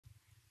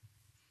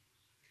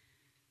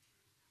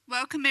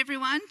Welcome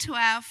everyone to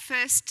our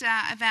first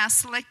of our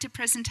selected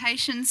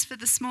presentations for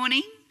this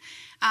morning.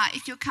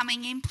 If you're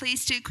coming in,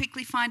 please do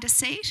quickly find a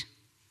seat.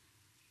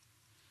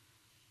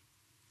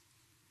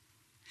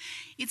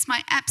 It's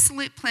my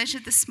absolute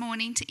pleasure this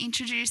morning to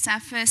introduce our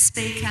first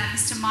speaker,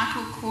 Mr.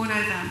 Michael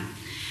Cordover.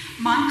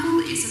 Michael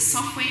is a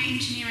software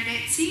engineer at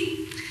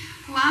Etsy.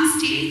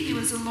 Last year, he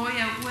was a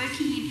lawyer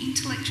working in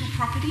intellectual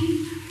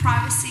property,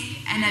 privacy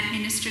and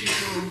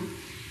administrative law.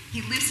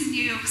 He lives in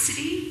New York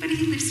City, but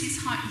he lists his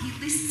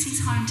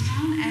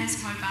hometown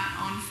as Hobart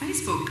on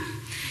Facebook.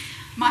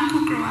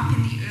 Michael grew up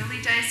in the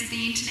early days of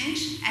the internet,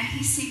 and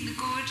he's seen the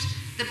good,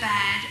 the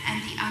bad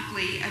and the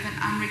ugly of an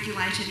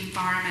unregulated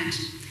environment.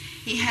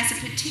 He has a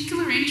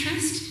particular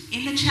interest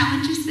in the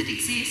challenges that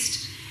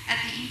exist at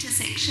the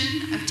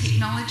intersection of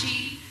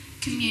technology,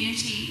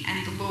 community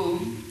and the law.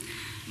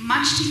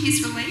 Much to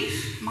his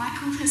relief,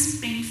 Michael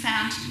has been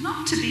found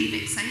not to be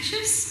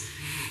vexatious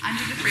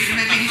under the Freedom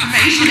of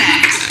Information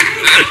Act.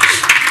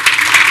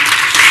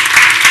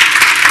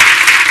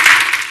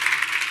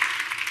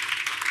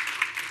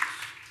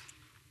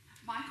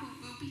 Michael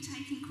will be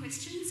taking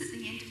questions at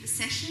the end of the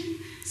session,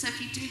 so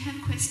if you do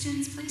have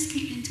questions, please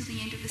keep them till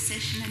the end of the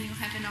session and you'll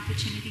have an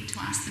opportunity to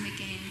ask them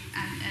again,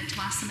 to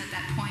ask them at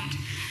that point.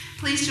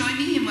 Please join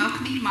me in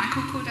welcoming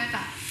Michael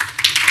Cordover.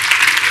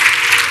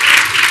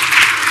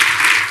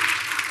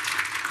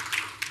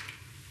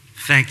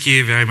 Thank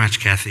you very much,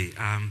 Kathy.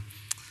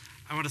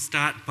 I want to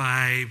start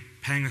by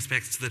paying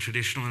respects to the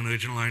traditional and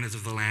original owners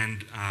of the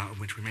land on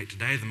which we meet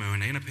today, the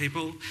Muwinina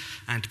people,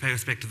 and to pay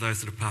respect to those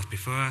that have passed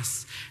before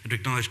us, and to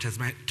acknowledge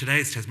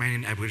today's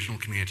Tasmanian Aboriginal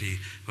community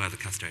who are the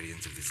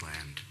custodians of this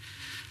land.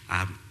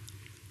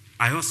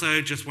 I also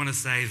just want to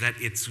say that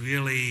it's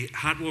really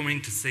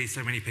heartwarming to see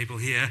so many people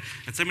here,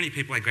 and so many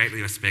people I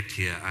greatly respect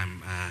here.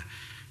 I'm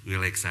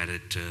really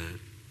excited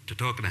to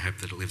talk, and I hope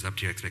that it lives up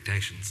to your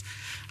expectations.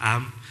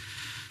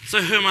 So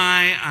who am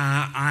I?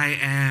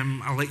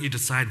 I'll let you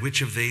decide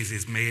which of these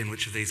is me and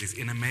which of these is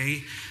inner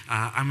me.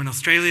 I'm an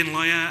Australian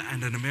lawyer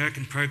and an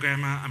American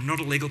programmer. I'm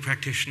not a legal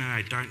practitioner.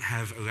 I don't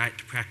have a right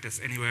to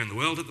practice anywhere in the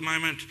world at the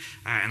moment,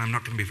 and I'm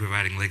not going to be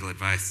providing legal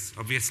advice,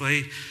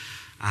 obviously.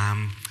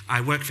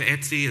 I work for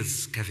Etsy,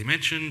 as Kathy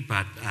mentioned,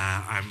 but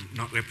I'm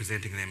not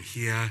representing them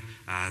here.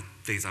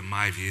 These are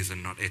my views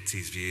and not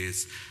Etsy's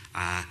views.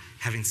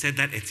 Having said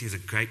that, Etsy is a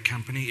great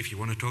company. If you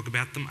want to talk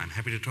about them, I'm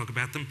happy to talk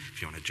about them.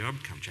 If you want a job,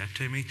 come chat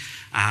to me.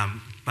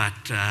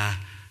 But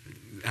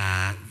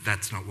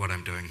that's not what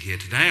I'm doing here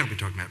today. I'll be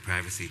talking about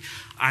privacy.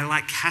 I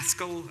like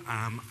Haskell.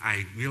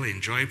 I really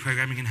enjoy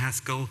programming in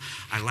Haskell.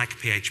 I like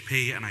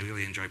PHP, and I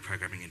really enjoy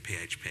programming in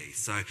PHP.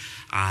 So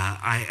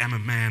I am a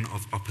man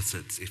of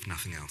opposites, if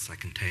nothing else. I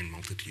contain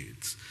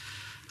multitudes.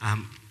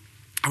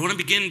 I want to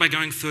begin by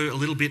going through a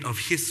little bit of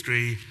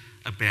history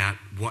about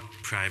what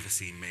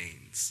privacy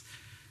means.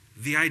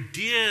 The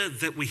idea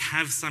that we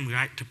have some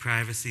right to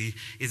privacy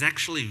is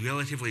actually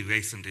relatively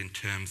recent in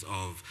terms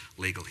of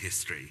legal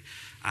history.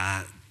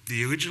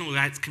 The original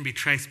rights can be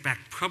traced back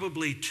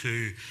probably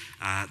to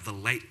the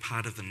late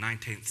part of the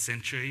 19th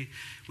century,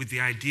 with the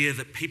idea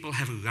that people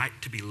have a right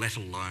to be let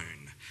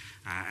alone.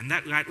 And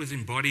that right was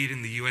embodied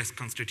in the US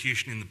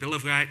Constitution in the Bill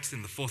of Rights,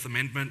 in the Fourth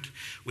Amendment,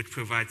 which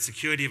provides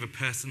security of a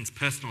person's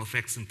personal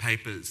effects and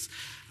papers.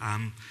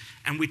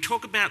 And we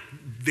talk about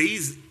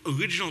these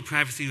original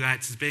privacy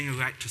rights as being a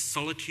right to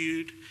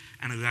solitude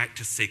and a right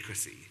to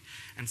secrecy.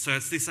 And so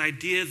it's this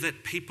idea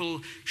that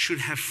people should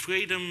have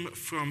freedom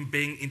from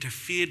being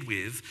interfered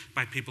with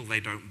by people they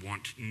don't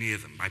want near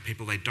them, by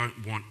people they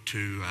don't want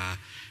to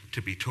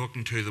be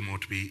talking to them or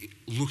to be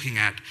looking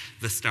at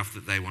the stuff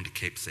that they want to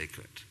keep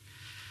secret.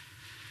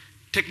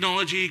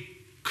 Technology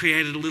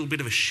created a little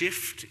bit of a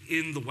shift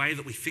in the way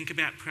that we think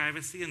about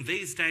privacy, and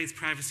these days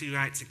privacy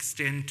rights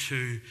extend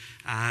to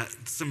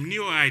some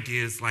newer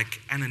ideas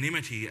like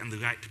anonymity and the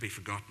right to be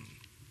forgotten.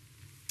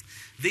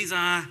 These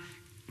are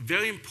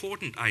very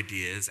important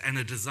ideas and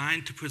are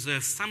designed to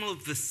preserve some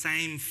of the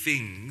same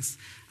things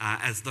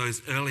as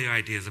those earlier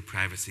ideas of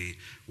privacy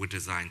were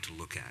designed to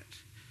look at.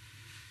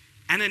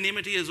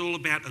 Anonymity is all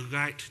about a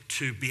right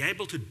to be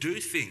able to do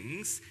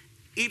things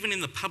even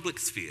in the public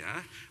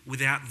sphere,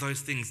 without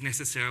those things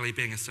necessarily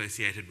being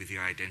associated with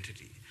your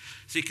identity.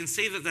 So you can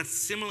see that that's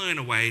similar in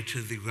a way to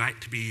the right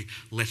to be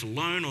let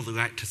alone or the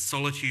right to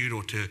solitude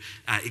or to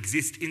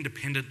exist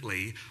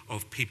independently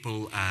of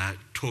people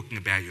talking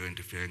about you or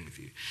interfering with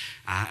you.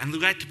 And the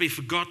right to be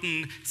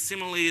forgotten,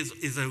 similarly,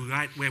 is a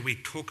right where we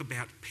talk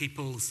about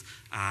people's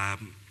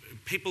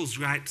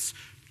rights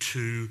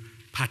to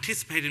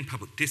participate in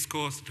public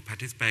discourse, to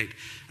participate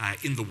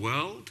in the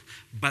world,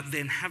 but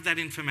then have that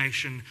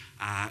information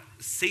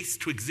cease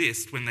to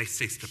exist when they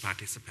cease to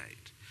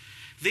participate.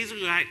 These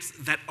are rights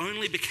that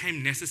only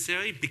became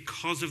necessary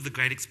because of the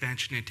great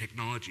expansion in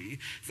technology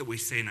that we've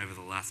seen over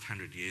the last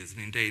 100 years,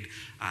 and indeed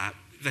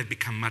they've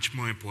become much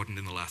more important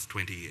in the last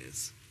 20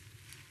 years.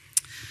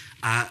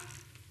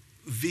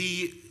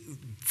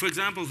 For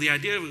example, the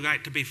idea of a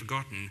right to be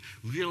forgotten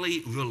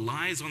really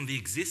relies on the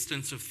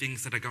existence of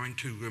things that are going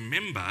to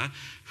remember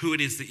who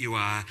it is that you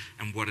are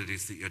and what it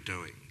is that you're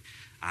doing.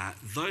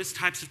 Those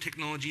types of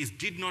technologies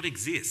did not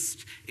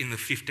exist in the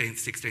 15th,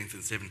 16th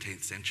and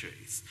 17th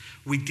centuries.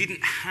 We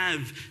didn't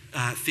have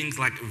things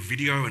like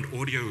video and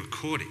audio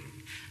recording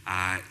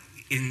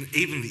in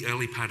even the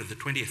early part of the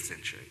 20th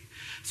century.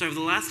 So over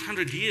the last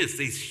 100 years,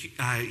 these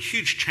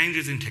huge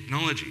changes in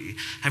technology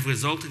have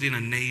resulted in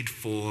a need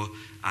for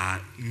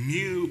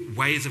new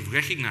ways of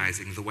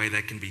recognising the way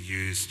they can be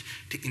used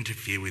to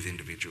interfere with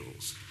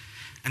individuals.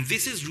 And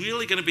this is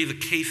really going to be the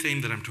key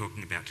theme that I'm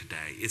talking about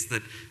today, is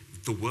that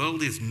the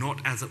world is not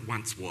as it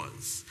once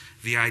was.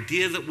 The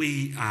idea that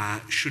we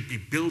should be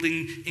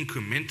building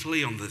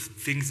incrementally on the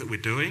things that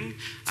we're doing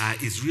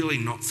is really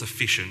not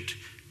sufficient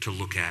to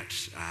look at,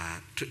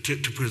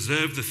 to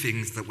preserve the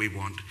things that we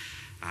want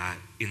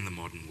in the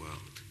modern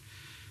world.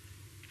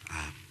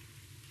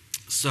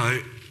 So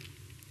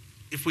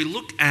if we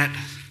look at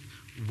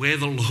where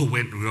the law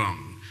went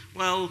wrong,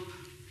 well,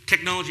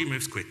 technology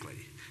moves quickly.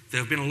 There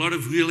have been a lot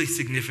of really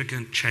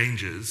significant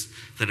changes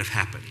that have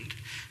happened.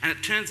 And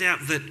it turns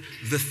out that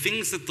the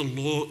things that the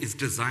law is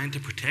designed to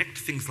protect,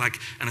 things like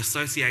an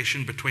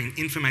association between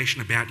information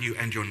about you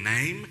and your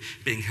name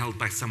being held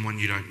by someone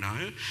you don't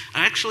know,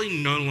 are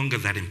actually no longer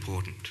that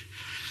important.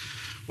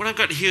 What I've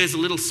got here is a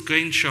little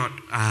screenshot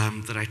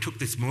that I took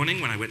this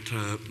morning when I went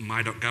to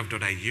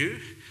my.gov.au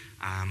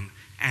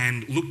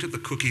and looked at the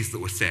cookies that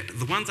were set.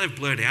 The ones I've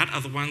blurred out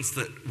are the ones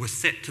that were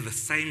set to the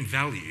same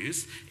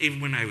values even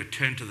when I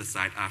returned to the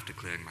site after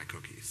clearing my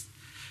cookies.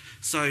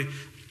 So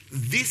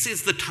this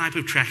is the type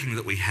of tracking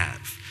that we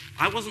have.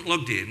 I wasn't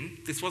logged in,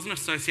 this wasn't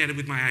associated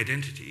with my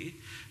identity,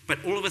 but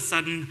all of a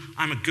sudden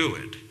I'm a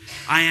GUID.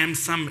 I am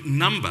some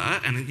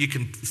number, and you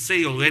can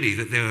see already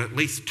that there are at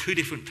least 2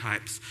 different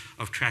types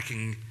of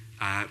tracking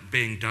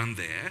being done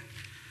there,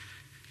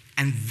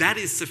 and that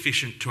is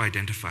sufficient to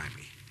identify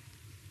me.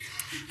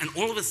 And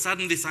all of a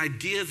sudden, this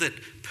idea that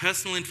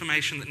personal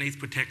information that needs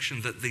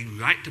protection, that the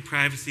right to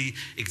privacy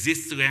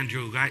exists around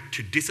your right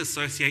to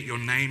disassociate your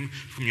name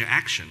from your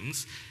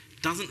actions,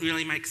 doesn't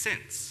really make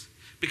sense.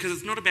 Because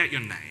it's not about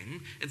your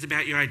name, it's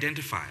about your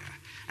identifier.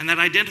 And that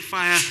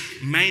identifier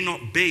may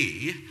not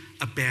be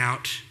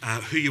about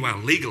who you are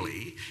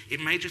legally,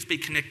 it may just be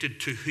connected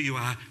to who you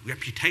are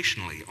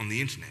reputationally on the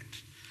internet.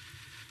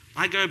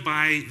 I go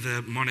by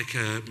the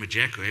moniker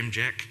Majek or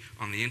MJek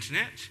on the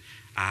internet.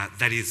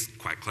 That is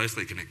quite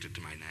closely connected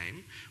to my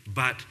name,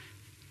 but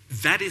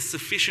that is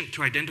sufficient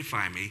to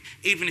identify me,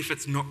 even if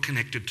it's not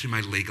connected to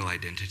my legal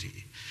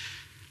identity.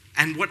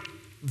 And what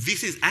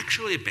this is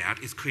actually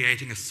about is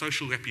creating a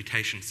social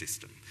reputation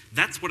system.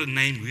 That's what a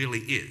name really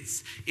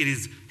is. It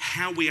is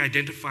how we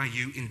identify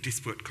you in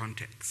disparate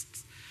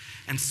contexts.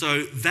 And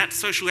so that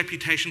social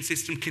reputation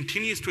system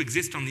continues to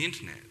exist on the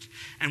internet.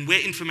 And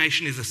where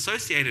information is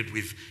associated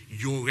with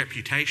your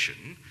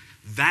reputation,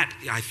 that,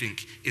 I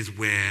think, is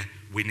where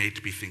we need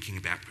to be thinking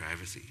about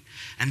privacy.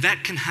 And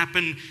that can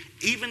happen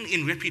even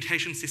in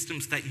reputation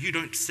systems that you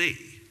don't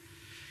see.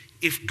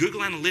 If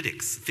Google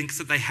Analytics thinks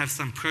that they have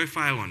some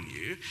profile on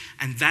you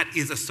and that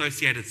is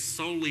associated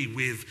solely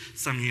with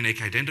some unique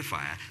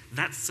identifier,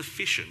 that's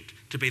sufficient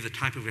to be the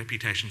type of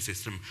reputation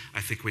system I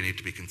think we need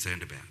to be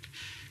concerned about.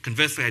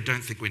 Conversely, I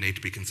don't think we need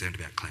to be concerned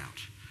about clout.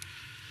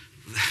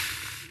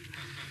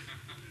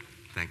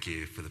 Thank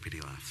you for the pity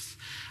laughs.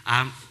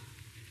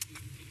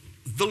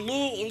 The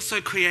law also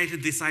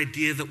created this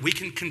idea that we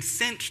can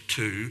consent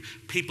to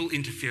people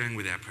interfering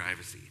with our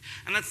privacy.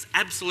 And that's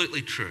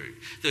absolutely true.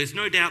 There is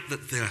no doubt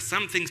that there are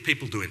some things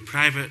people do in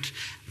private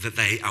that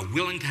they are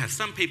willing to have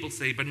some people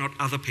see but not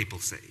other people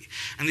see.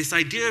 And this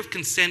idea of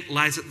consent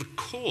lies at the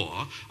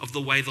core of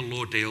the way the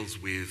law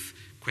deals with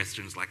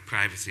questions like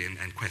privacy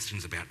and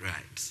questions about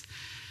rights.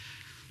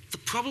 The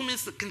problem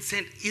is that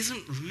consent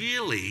isn't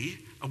really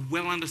a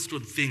well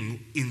understood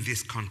thing in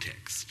this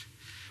context.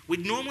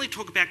 We'd normally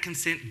talk about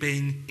consent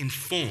being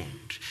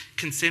informed,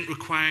 consent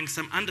requiring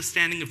some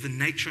understanding of the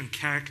nature and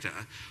character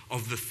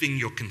of the thing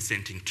you're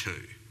consenting to.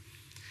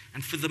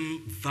 And for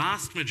the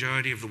vast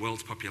majority of the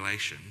world's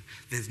population,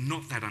 there's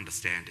not that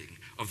understanding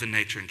of the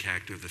nature and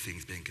character of the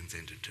things being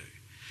consented to.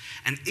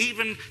 And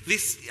even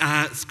this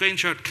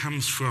screenshot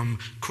comes from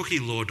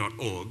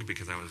cookielaw.org,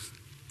 because I was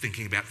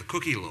thinking about the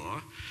cookie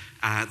law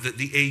that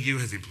the EU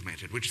has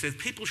implemented, which says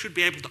people should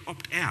be able to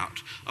opt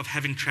out of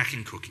having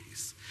tracking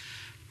cookies.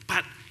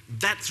 But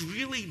that's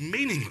really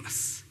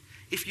meaningless.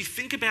 If you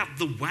think about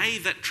the way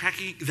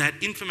that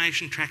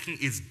information tracking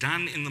is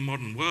done in the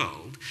modern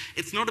world,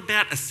 it's not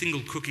about a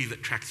single cookie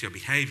that tracks your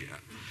behaviour.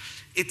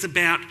 It's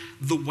about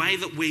the way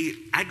that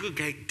we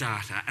aggregate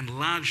data and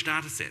large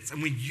data sets,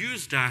 and we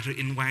use data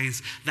in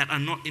ways that are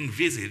not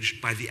envisaged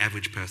by the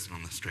average person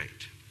on the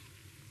street.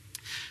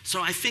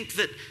 So I think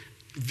that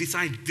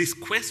this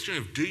question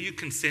of do you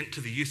consent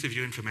to the use of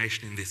your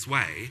information in this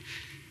way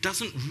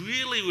doesn't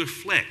really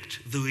reflect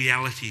the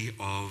reality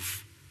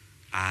of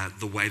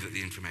the way that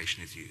the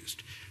information is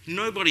used.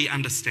 Nobody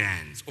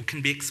understands or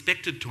can be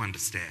expected to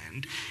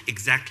understand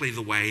exactly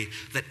the way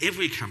that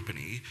every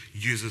company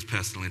uses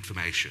personal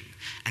information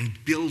and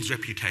builds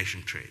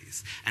reputation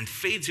trees and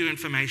feeds your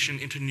information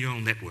into neural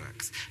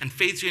networks and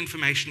feeds your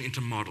information into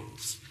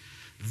models.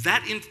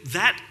 That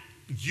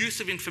use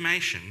of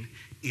information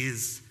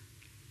is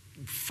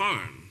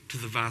foreign to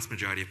the vast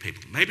majority of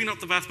people. Maybe not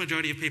the vast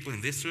majority of people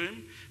in this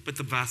room, but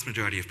the vast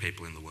majority of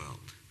people in the world.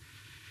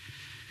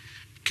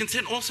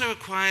 Consent also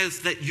requires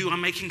that you are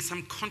making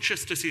some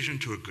conscious decision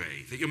to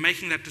agree, that you're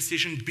making that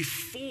decision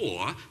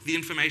before the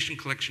information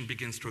collection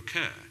begins to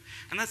occur.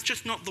 And that's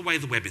just not the way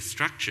the web is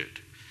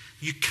structured.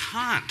 You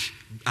can't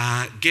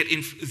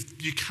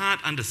you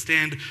can't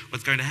understand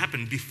what's going to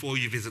happen before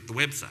you visit the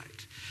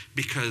website,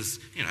 because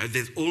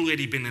there's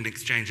already been an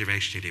exchange of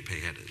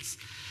HTTP headers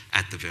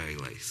at the very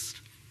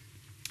least.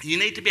 You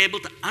need to be able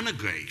to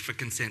unagree for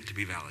consent to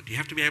be valid. You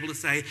have to be able to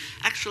say,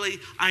 actually,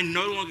 I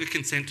no longer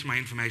consent to my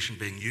information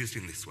being used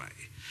in this way.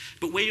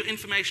 But where your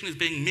information is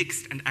being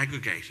mixed and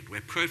aggregated,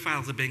 where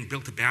profiles are being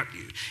built about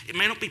you, it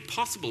may not be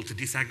possible to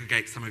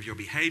disaggregate some of your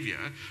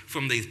behaviour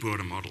from these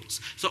broader models.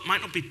 So it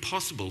might not be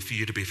possible for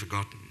you to be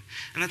forgotten.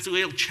 And that's a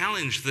real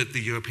challenge that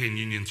the European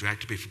Union's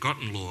Right to be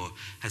Forgotten law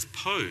has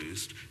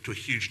posed to a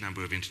huge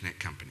number of internet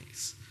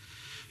companies.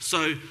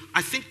 So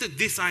I think that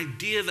this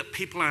idea that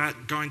people are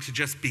going to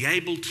just be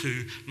able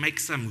to make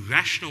some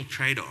rational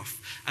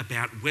trade-off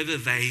about whether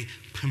they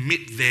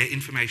permit their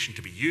information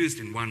to be used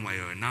in one way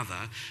or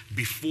another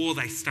before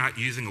they start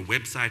using a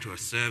website or a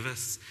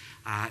service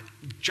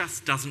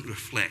just doesn't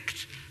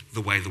reflect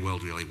the way the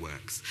world really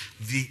works.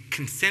 The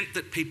consent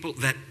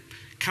that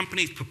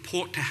companies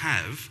purport to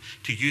have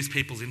to use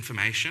people's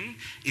information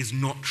is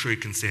not true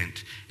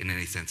consent in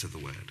any sense of the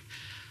word.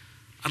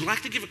 I'd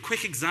like to give a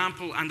quick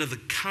example under the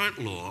current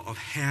law of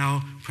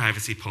how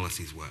privacy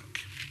policies work.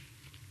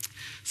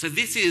 So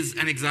this is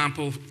an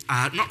example,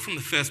 not from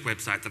the first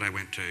website that I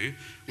went to,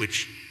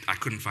 which I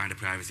couldn't find a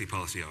privacy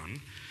policy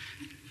on.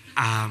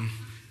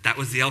 That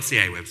was the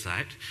LCA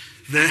website.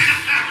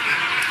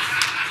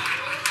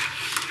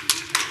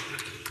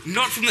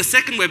 Not from the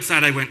second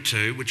website I went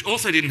to, which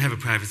also didn't have a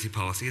privacy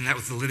policy, and that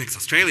was the Linux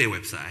Australia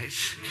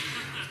website.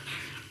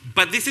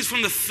 But this is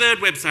from the third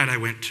website I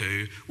went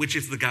to, which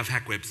is the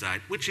GovHack website,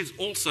 which is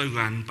also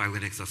run by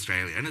Linux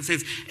Australia. And it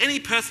says, any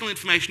personal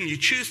information you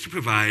choose to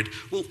provide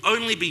will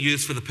only be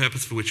used for the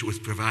purpose for which it was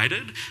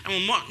provided and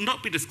will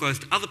not be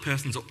disclosed to other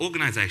persons or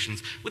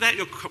organisations without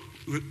your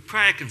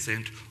prior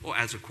consent or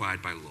as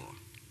required by law.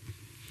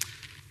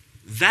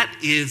 That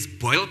is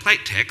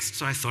boilerplate text,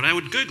 so I thought I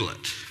would Google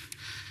it.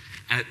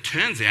 And it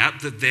turns out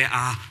that there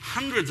are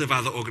hundreds of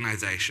other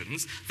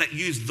organisations that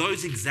use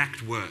those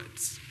exact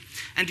words.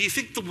 And do you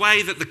think the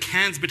way that the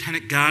Cairns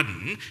Botanic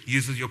Garden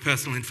uses your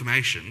personal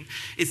information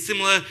is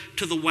similar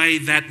to the way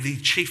that the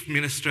Chief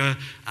Minister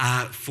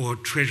for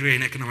Treasury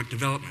and Economic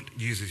Development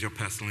uses your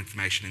personal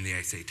information in the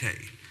ACT?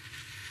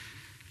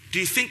 Do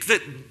you think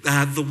that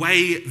the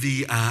way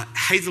the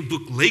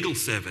Hazelbrook Legal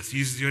Service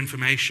uses your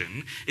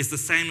information is the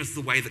same as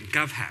the way that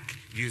GovHack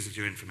uses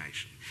your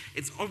information?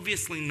 It's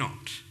obviously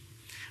not.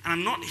 And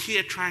I'm not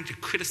here trying to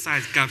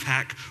criticise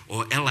GovHack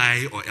or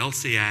LA or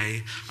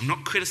LCA. I'm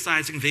not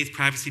criticising these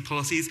privacy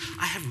policies.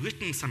 I have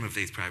written some of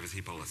these privacy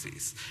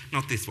policies.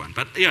 Not this one,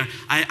 but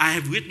I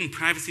have written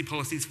privacy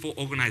policies for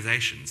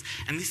organisations.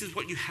 And this is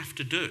what you have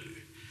to do.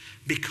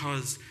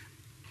 Because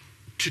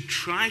to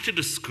try to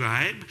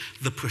describe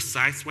the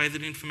precise way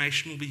that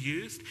information will be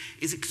used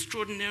is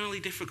extraordinarily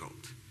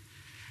difficult.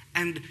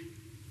 And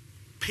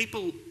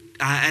people...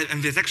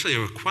 and there's actually a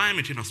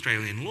requirement in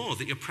Australian law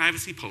that your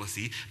privacy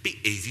policy be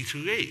easy to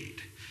read.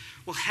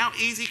 Well, how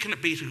easy can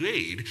it be to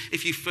read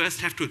if you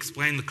first have to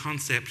explain the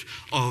concept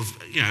of,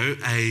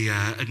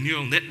 a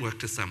neural network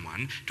to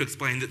someone, to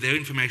explain that their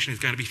information is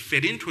going to be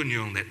fed into a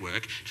neural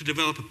network to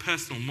develop a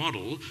personal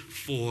model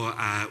for,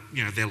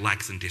 their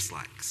likes and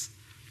dislikes?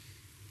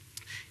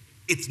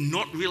 It's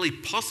not really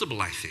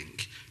possible, I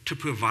think, to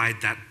provide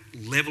that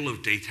level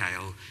of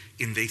detail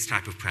in these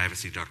type of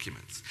privacy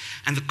documents.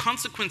 And the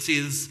consequence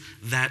is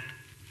that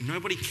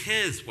nobody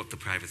cares what the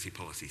privacy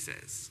policy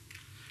says.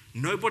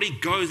 Nobody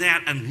goes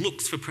out and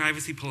looks for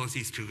privacy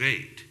policies to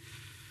read.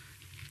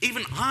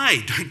 Even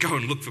I don't go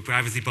and look for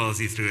privacy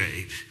policies to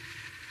read.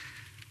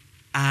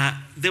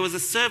 There was a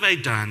survey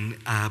done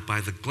by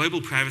the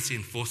Global Privacy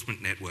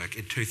Enforcement Network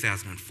in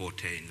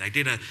 2014. They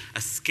did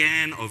a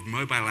scan of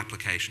mobile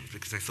applications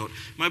because they thought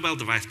mobile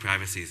device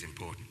privacy is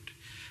important.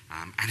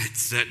 And it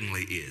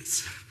certainly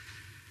is.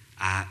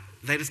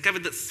 They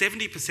discovered that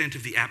 70%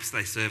 of the apps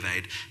they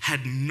surveyed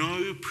had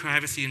no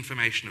privacy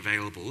information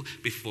available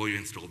before you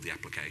installed the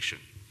application.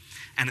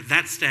 And at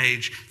that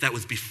stage, that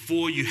was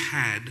before you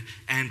had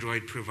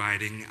Android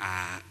providing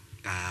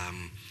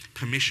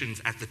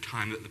permissions at the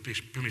time that the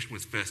permission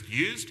was first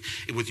used.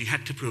 It was you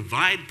had to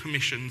provide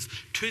permissions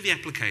to the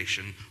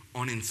application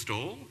on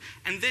install,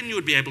 and then you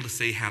would be able to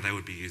see how they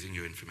would be using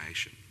your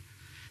information.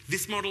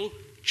 This model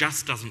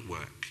just doesn't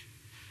work.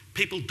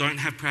 People don't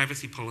have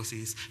privacy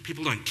policies,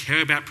 people don't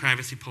care about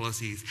privacy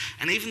policies,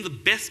 and even the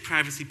best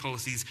privacy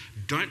policies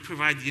don't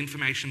provide the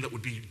information that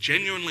would be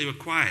genuinely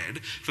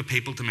required for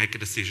people to make a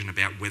decision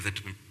about whether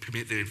to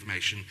permit their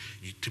information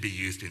to be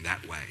used in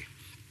that way.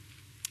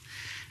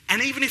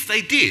 And even if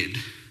they did,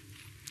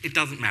 it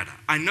doesn't matter.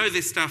 I know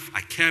this stuff,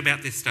 I care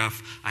about this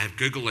stuff, I have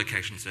Google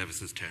location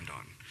services turned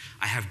on.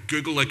 I have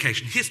Google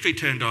location history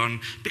turned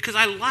on because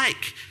I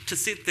like to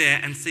sit there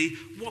and see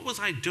what was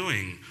I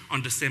doing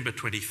on December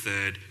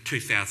 23rd,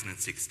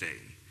 2016.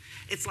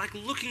 It's like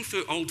looking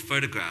through old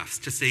photographs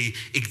to see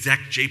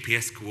exact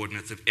GPS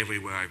coordinates of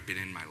everywhere I've been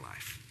in my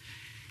life.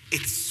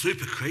 It's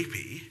super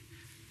creepy,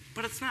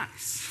 but it's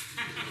nice.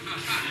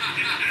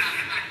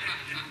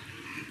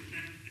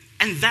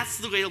 And that's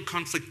the real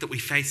conflict that we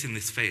face in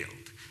this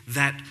field,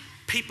 that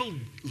people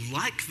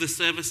like the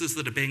services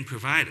that are being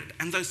provided,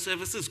 and those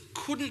services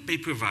couldn't be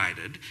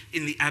provided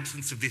in the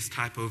absence of this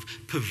type of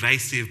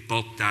pervasive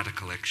bulk data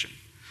collection.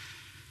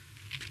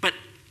 But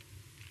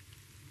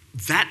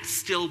that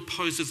still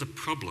poses a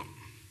problem.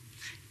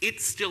 It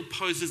still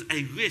poses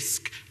a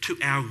risk to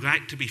our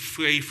right to be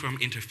free from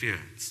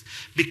interference,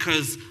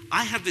 because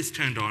I have this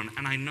turned on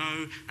and I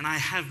know and I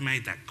have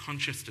made that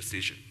conscious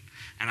decision.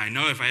 And I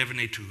know if I ever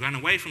need to run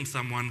away from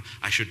someone,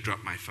 I should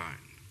drop my phone.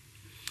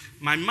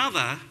 My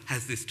mother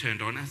has this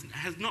turned on and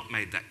has not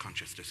made that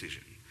conscious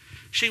decision.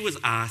 She was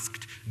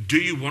asked, do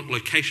you want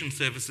location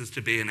services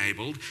to be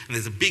enabled? And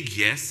there's a big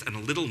yes and a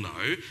little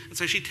no, and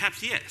so she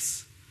taps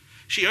yes.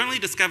 She only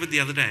discovered the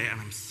other day, and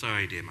I'm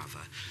sorry, dear mother,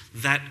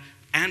 that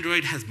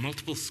Android has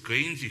multiple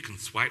screens you can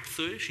swipe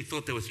through. She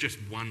thought there was just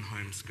one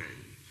home screen.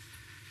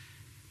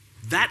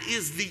 That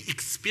is the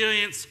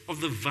experience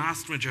of the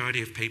vast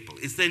majority of people,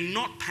 is they're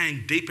not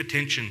paying deep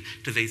attention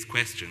to these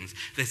questions.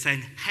 They're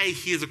saying, hey,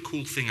 here's a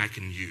cool thing I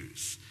can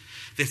use.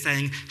 They're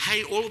saying,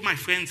 hey, all of my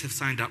friends have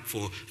signed up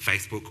for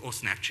Facebook or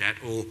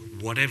Snapchat or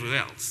whatever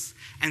else,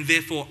 and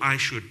therefore I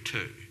should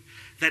too.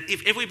 That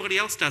if everybody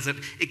else does it,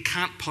 it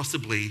can't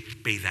possibly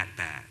be that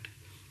bad.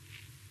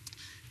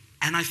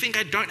 And I think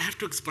I don't have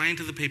to explain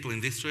to the people in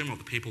this room or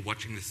the people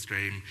watching this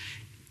stream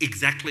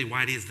exactly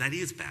why it is that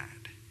is bad.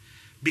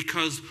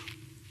 Because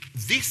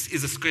this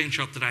is a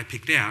screenshot that I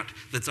picked out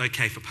that's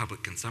okay for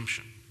public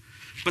consumption.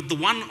 But the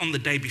one on the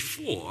day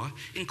before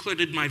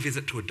included my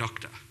visit to a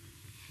doctor.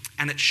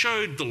 And it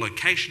showed the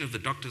location of the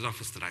doctor's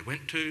office that I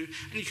went to,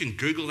 and you can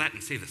Google that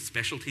and see the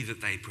specialty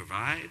that they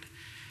provide.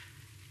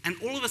 And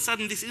all of a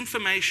sudden, this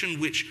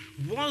information, which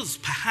was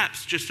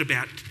perhaps just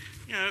about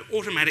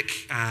automatic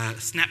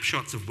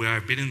snapshots of where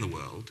I've been in the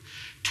world,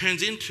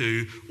 turns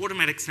into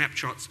automatic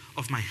snapshots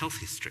of my health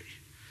history.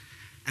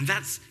 And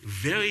that's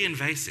very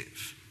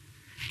invasive.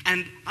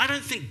 And I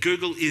don't think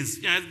Google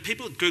is,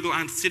 people at Google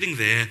aren't sitting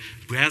there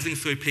browsing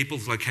through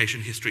people's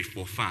location history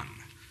for fun.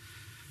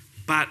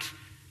 But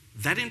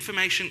that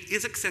information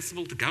is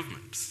accessible to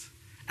governments.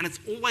 And it's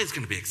always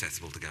going to be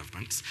accessible to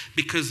governments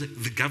because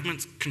the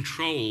governments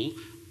control,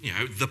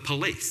 the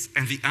police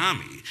and the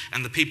army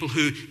and the people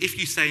who, if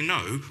you say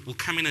no, will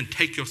come in and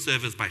take your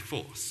servers by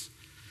force.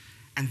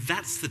 And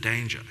that's the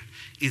danger,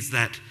 is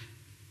that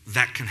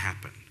that can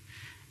happen.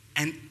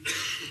 And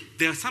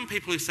there are some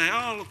people who say,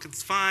 oh, look,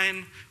 it's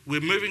fine.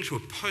 We're moving to a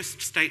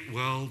post-state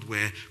world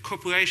where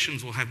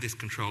corporations will have this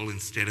control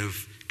instead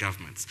of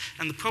governments.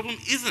 And the problem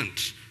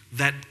isn't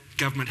that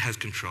government has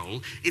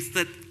control, it's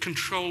that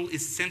control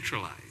is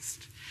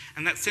centralised.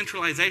 And that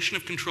centralisation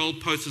of control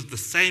poses the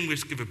same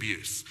risk of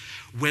abuse,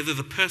 whether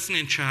the person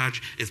in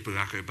charge is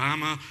Barack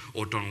Obama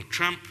or Donald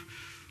Trump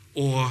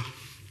or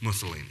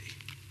Mussolini.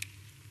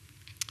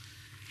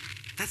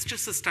 That's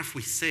just the stuff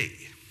we see.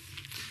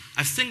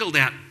 I've singled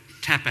out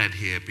Tapad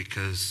here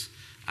because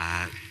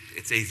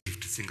it's easy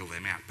to single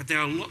them out. But there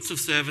are lots of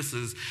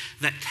services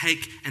that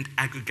take and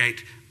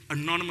aggregate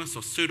anonymous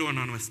or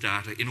pseudo-anonymous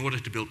data in order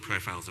to build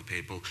profiles of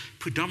people,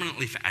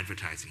 predominantly for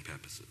advertising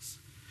purposes.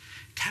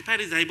 Tapad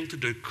is able to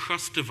do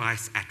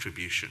cross-device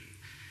attribution.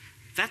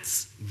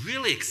 That's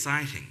really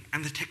exciting,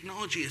 and the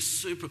technology is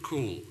super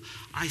cool.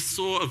 I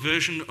saw a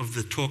version of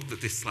the talk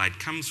that this slide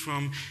comes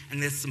from,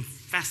 and there's some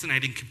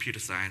fascinating computer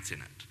science in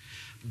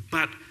it.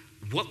 But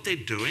what they're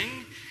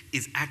doing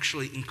is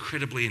actually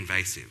incredibly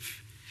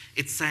invasive.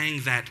 It's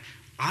saying that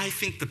I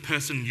think the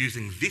person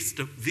using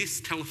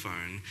this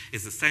telephone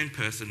is the same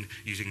person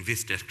using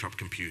this desktop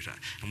computer,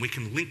 and we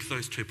can link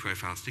those two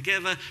profiles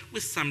together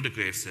with some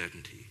degree of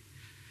certainty.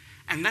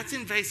 And that's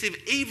invasive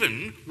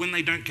even when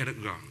they don't get it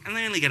wrong, and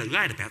they only get it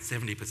right about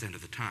 70%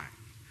 of the time.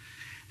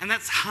 And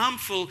that's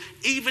harmful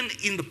even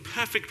in the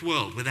perfect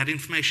world where that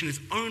information is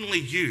only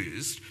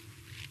used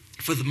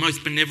for the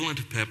most benevolent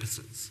of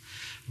purposes,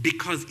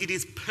 because it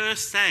is per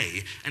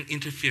se an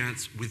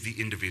interference with the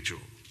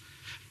individual.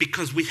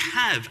 Because we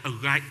have a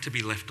right to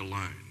be left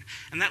alone.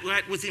 And that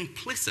right was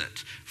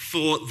implicit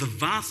for the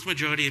vast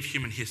majority of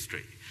human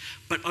history.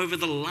 But over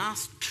the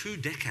last 2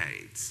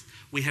 decades,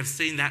 we have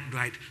seen that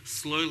right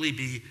slowly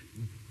be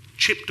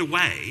chipped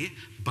away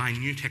by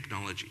new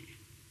technology.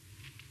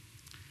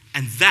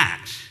 And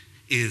that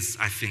is,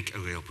 I think, a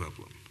real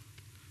problem.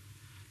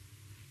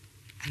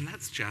 And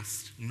that's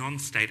just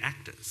non-state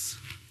actors.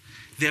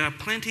 There are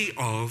plenty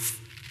of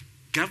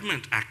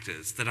government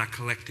actors that are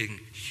collecting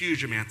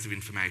huge amounts of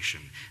information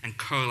and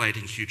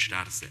correlating huge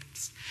data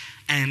sets.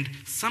 And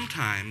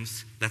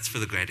sometimes that's for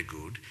the greater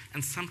good,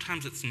 and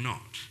sometimes it's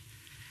not.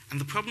 And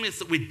the problem is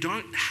that we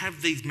don't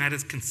have these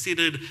matters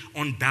considered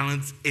on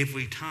balance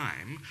every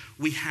time.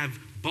 We have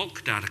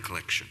bulk data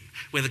collection,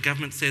 where the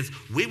government says,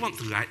 we want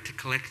the right to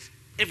collect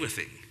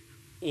everything,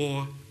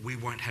 or we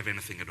won't have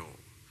anything at all.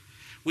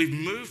 We've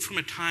moved from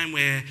a time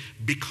where,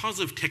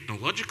 because of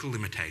technological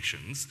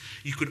limitations,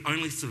 you could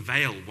only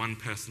surveil one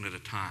person at a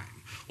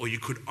time, or you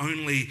could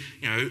only,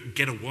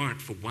 get a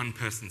warrant for one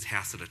person's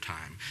house at a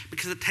time,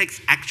 because it takes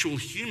actual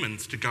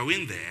humans to go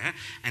in there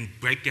and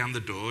break down the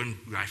door and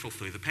rifle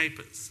through the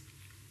papers.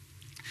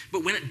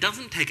 But when it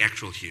doesn't take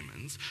actual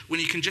humans, when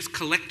you can just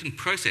collect and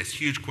process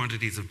huge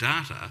quantities of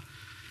data,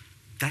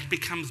 that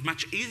becomes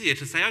much easier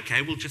to say,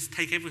 okay, we'll just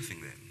take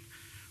everything then.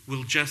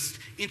 We'll just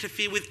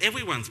interfere with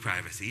everyone's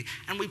privacy,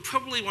 and we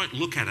probably won't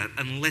look at it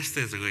unless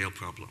there's a real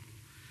problem.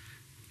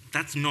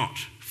 That's not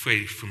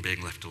free from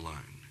being left alone.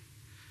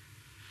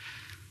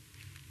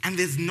 And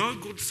there's no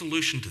good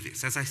solution to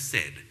this. As I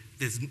said,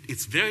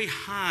 it's very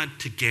hard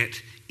to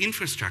get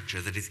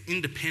infrastructure that is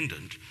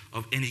independent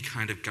of any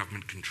kind of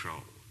government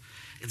control.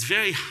 It's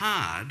very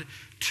hard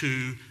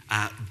to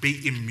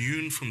be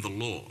immune from the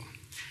law.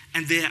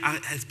 And there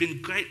has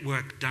been great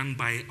work done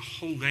by a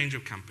whole range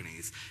of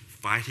companies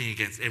fighting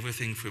against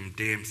everything from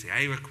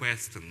DMCA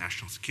requests and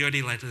national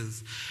security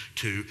letters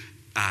to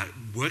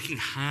working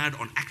hard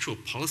on actual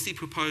policy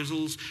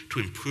proposals to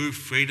improve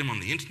freedom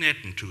on the internet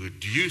and to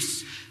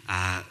reduce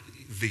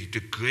the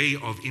degree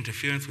of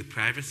interference with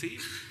privacy.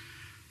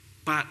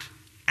 But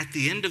at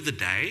the end of the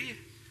day,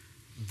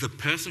 the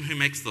person who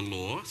makes the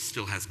law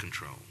still has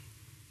control.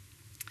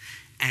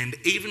 And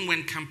even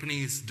when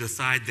companies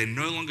decide they're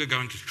no longer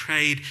going to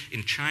trade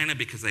in China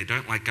because they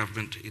don't like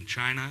government in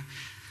China,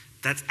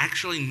 that's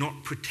actually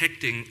not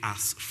protecting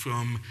us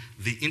from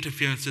the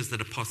interferences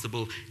that are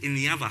possible in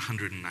the other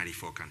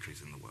 194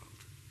 countries in the world.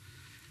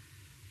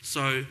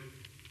 So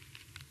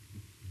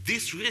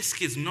this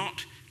risk is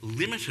not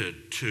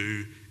limited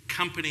to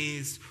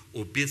companies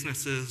or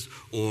businesses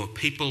or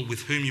people with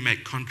whom you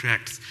make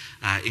contracts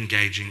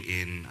engaging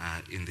in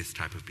this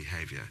type of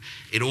behaviour.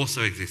 It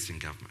also exists in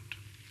government.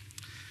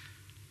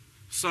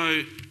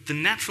 So the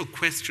natural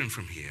question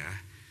from here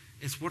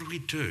is, what do we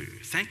do?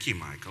 Thank you,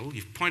 Michael.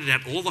 You've pointed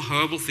out all the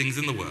horrible things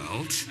in the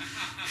world.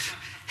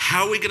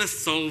 How are we going to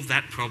solve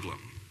that problem?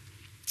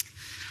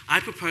 I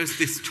proposed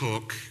this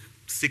talk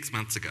 6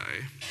 months ago,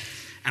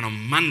 and on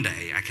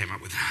Monday I came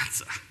up with an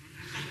answer.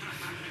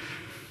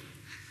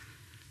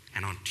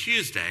 And on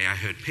Tuesday I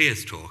heard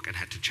Pia's talk and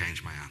had to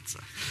change my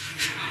answer.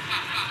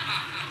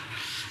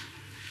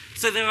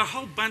 So there are a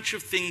whole bunch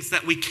of things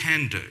that we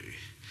can do.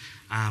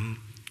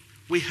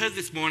 We heard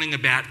this morning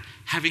about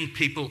having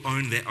people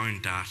own their own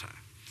data,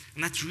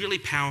 and that's really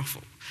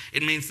powerful.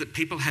 It means that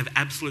people have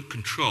absolute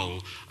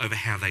control over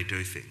how they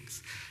do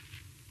things.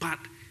 But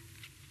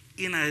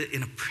in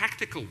a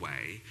practical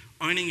way,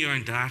 owning your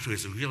own data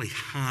is a really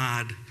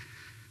hard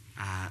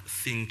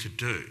thing to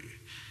do.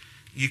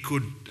 You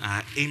could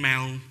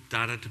email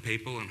data to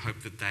people and hope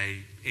that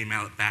they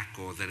email it back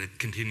or that it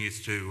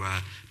continues to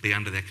be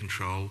under their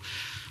control.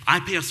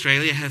 IP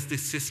Australia has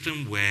this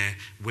system where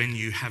when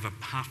you have a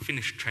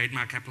half-finished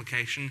trademark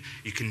application,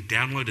 you can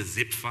download a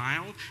zip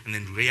file and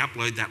then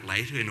re-upload that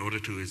later in order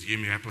to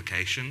resume your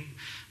application.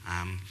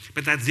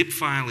 But that zip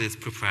file is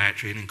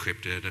proprietary and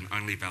encrypted and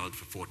only valid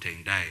for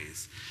 14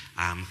 days.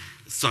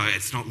 So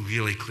it's not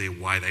really clear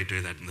why they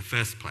do that in the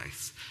first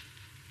place.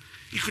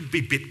 You could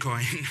be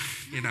Bitcoin,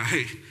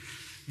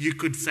 You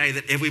could say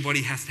that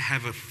everybody has to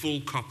have a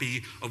full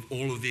copy of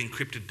all of the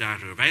encrypted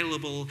data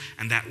available,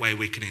 and that way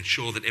we can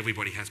ensure that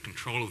everybody has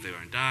control of their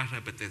own data,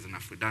 but there's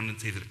enough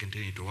redundancy that it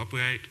continue to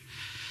operate.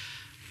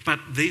 But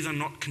these are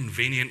not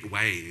convenient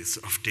ways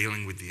of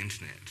dealing with the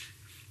internet.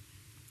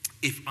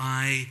 If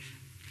I,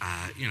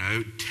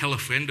 tell a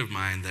friend of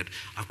mine that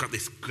I've got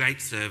this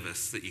great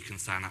service that you can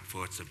sign up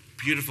for, it's a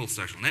beautiful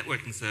social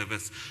networking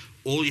service,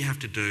 all you have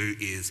to do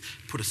is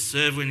put a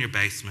server in your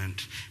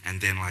basement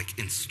and then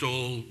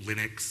install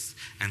Linux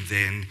and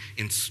then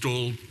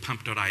install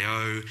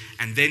pump.io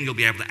and then you'll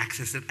be able to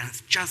access it, and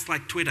it's just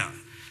like Twitter.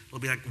 It'll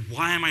be like,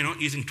 why am I not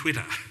using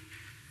Twitter?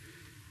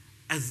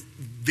 As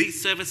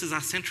these services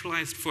are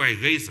centralised for a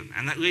reason,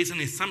 and that reason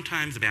is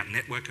sometimes about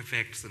network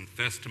effects and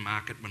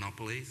first-to-market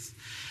monopolies,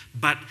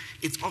 but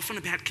it's often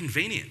about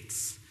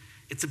convenience.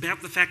 It's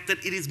about the fact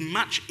that it is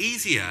much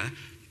easier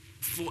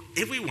for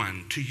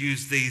everyone to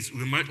use these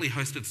remotely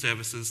hosted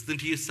services than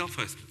to use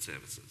self-hosted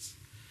services.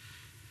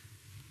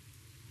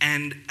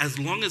 And as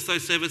long as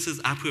those services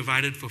are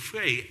provided for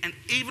free, and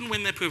even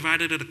when they're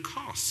provided at a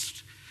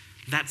cost,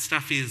 that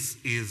stuff is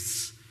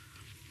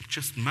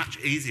just much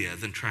easier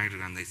than trying to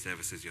run these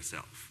services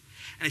yourself.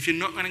 And if you're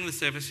not running the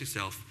service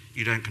yourself,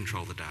 you don't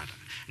control the data.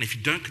 And if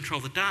you don't control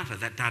the data,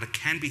 that data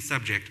can be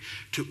subject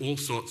to all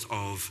sorts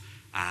of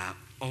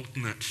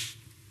alternate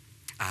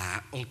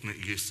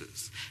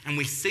uses. And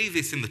we see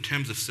this in the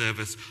terms of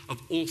service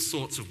of all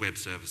sorts of web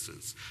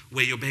services,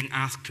 where you're being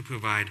asked to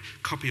provide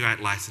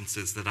copyright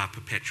licenses that are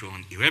perpetual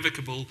and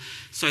irrevocable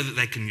so that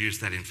they can use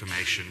that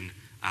information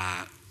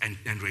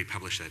and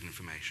republish that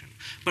information.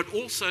 But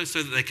also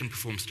so that they can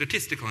perform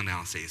statistical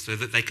analyses, so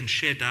that they can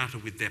share data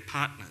with their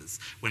partners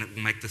when it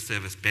will make the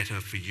service better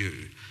for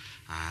you,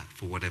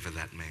 for whatever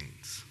that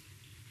means.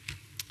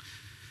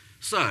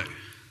 So,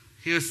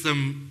 here's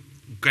some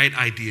great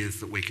ideas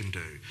that we can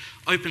do.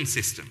 Open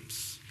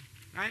systems,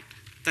 right?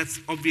 That's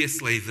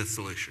obviously the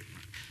solution.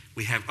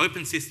 We have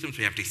open systems,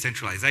 we have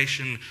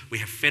decentralisation, we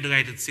have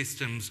federated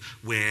systems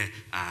where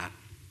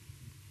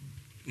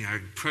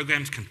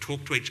programs can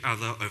talk to each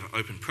other over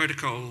open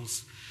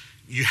protocols.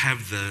 You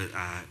have the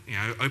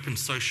open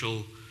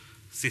social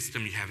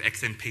system, you have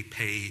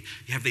XMPP,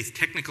 you have these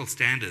technical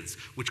standards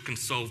which can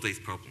solve these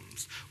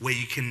problems, where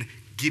you can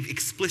give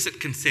explicit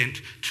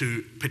consent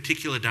to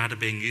particular data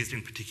being used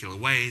in particular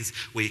ways,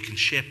 where you can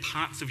share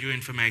parts of your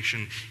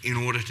information in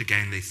order to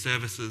gain these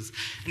services,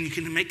 and you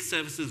can make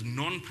services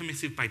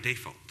non-permissive by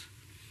default.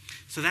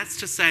 So that's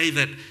to say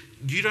that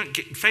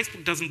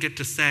Facebook doesn't get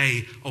to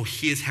say, oh,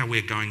 here's how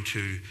we're going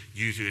to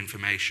use your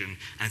information,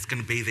 and it's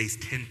going to be these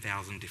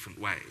 10,000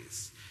 different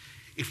ways.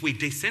 If we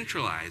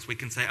decentralise, we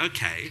can say,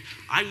 okay,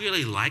 I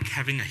really like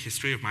having a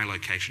history of my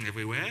location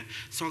everywhere,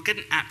 so I'll get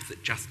an app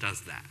that just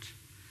does that.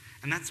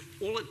 And that's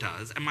all it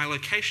does, and my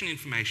location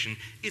information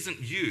isn't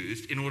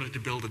used in order to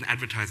build an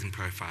advertising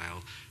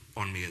profile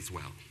on me as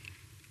well.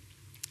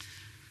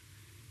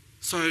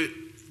 So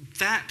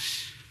that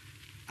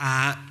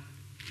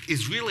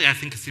is really, I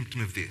think, a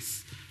symptom of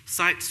this.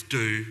 Sites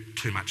do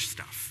too much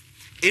stuff.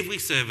 Every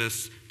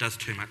service does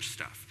too much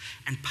stuff.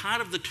 And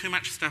part of the too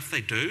much stuff they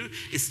do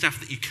is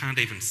stuff that you can't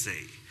even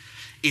see.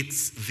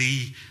 It's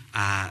the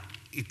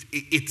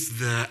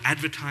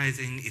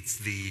advertising, it's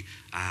the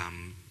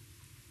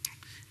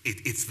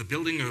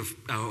building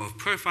of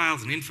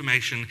profiles and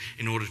information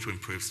in order to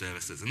improve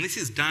services. And this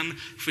is done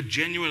for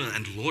genuine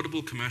and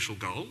laudable commercial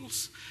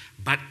goals,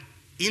 but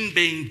in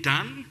being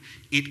done,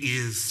 it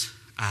is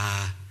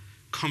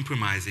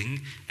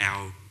compromising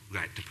our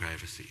right to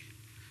privacy.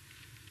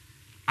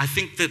 I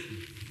think that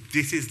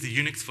this is the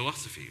Unix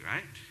philosophy,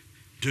 right?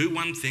 Do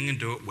one thing and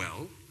do it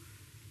well,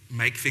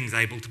 make things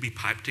able to be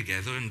piped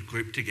together and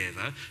grouped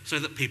together so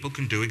that people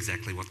can do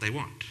exactly what they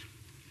want.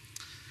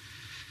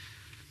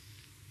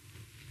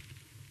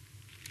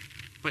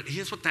 But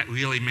here's what that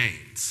really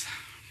means.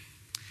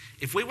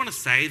 If we want to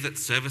say that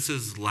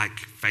services like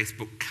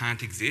Facebook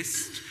can't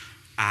exist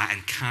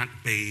and can't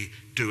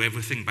do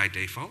everything by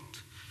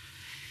default,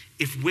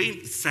 if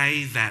we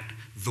say that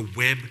the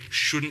web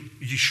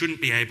you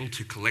shouldn't be able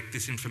to collect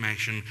this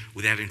information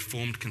without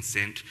informed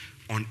consent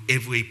on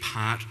every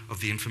part of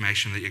the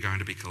information that you're going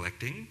to be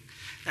collecting,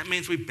 that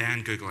means we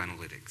ban Google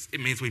Analytics. It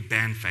means we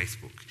ban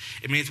Facebook.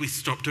 It means we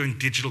stop doing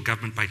digital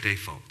government by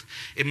default.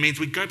 It means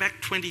we go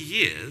back 20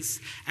 years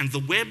and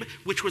the web,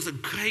 which was a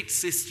great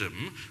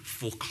system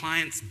for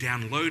clients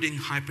downloading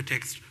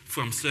hypertext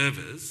from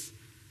servers,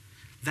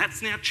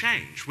 that's now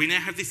changed. We now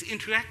have this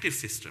interactive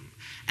system.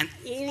 And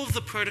all of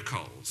the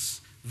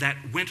protocols that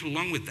went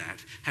along with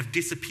that have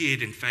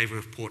disappeared in favour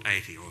of port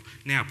 80, or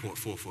now port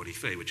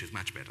 443, which is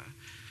much better.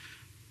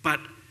 But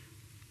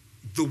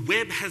the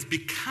web has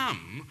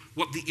become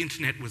what the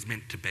internet was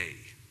meant to be.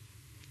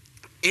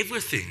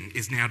 Everything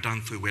is now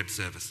done through web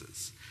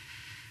services.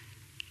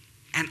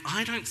 And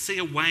I don't see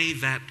a way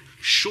that,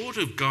 short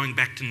of going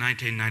back to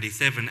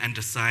 1997 and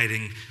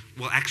deciding,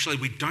 well, actually,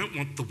 we don't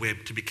want the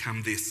web to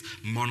become this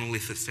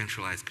monolith of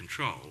centralised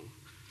control,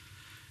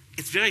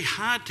 it's very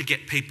hard to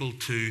get people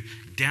to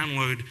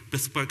download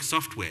bespoke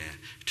software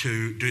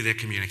to do their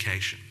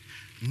communication.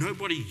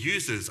 Nobody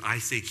uses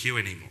ICQ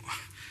anymore.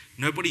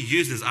 Nobody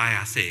uses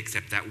IRC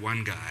except that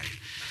one guy.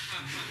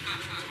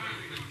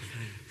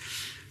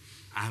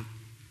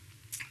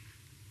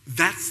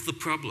 That's the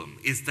problem,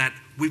 is that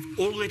we've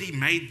already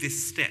made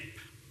this step.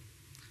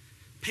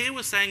 Pierre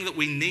was saying that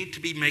we need to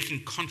be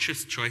making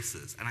conscious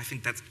choices, and I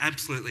think that's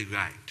absolutely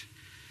right.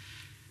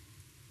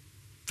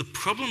 The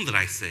problem that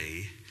I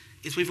see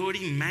is we've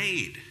already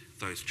made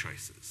those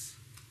choices.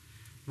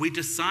 We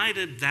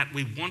decided that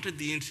we wanted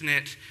the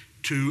internet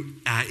to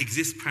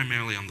exist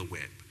primarily on the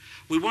web.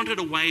 We wanted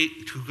a way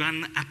to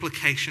run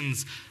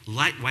applications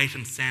lightweight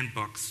and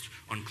sandboxed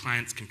on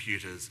clients'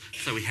 computers,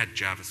 so we had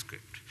JavaScript.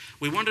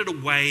 We wanted a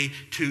way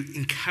to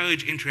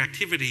encourage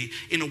interactivity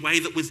in a way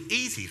that was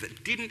easy,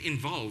 that didn't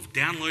involve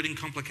downloading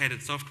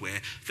complicated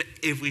software for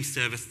every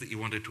service that you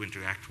wanted to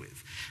interact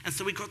with. And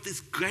so we got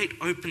this great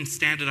open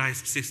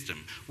standardized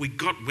system. We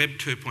got Web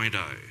 2.0,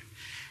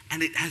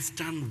 and it has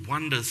done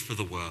wonders for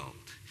the world.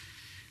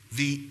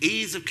 The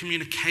ease of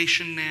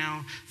communication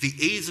now, the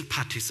ease of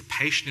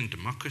participation in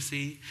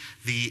democracy,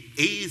 the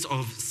ease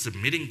of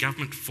submitting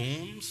government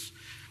forms,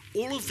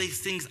 all of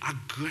these things are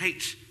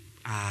great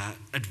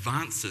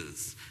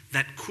advances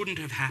that couldn't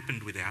have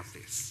happened without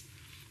this.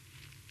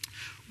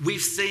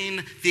 We've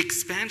seen the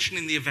expansion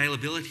in the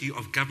availability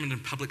of government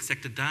and public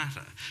sector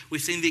data.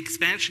 We've seen the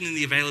expansion in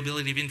the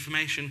availability of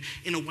information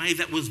in a way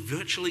that was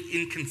virtually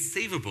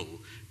inconceivable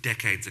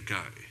decades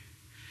ago.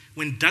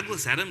 When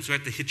Douglas Adams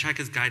wrote The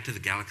Hitchhiker's Guide to the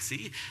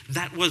Galaxy,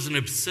 that was an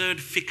absurd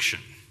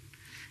fiction.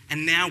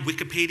 And now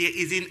Wikipedia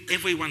is in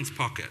everyone's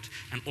pocket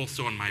and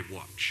also on my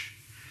watch.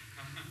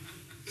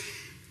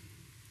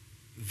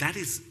 That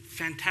is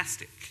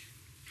fantastic.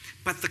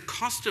 But the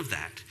cost of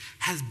that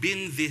has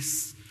been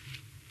this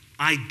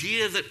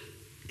idea that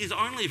is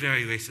only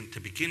very recent to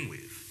begin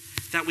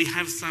with, that we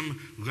have some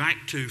right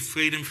to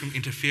freedom from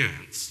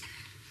interference.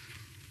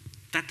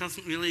 That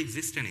doesn't really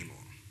exist anymore.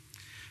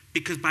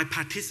 Because by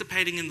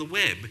participating in the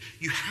web,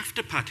 you have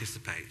to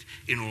participate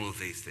in all of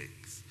these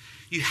things.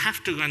 You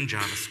have to run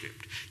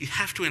JavaScript. You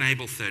have to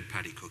enable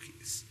third-party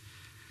cookies.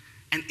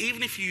 And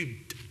even if you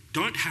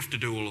don't have to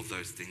do all of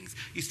those things,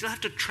 you still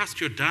have to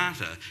trust your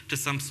data to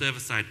some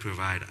server-side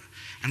provider.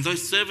 And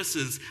those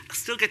services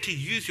still get to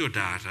use your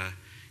data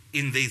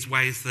in these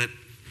ways that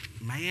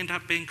may end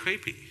up being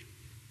creepy,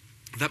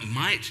 that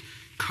might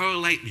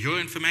correlate your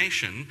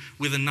information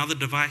with another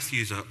device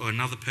user or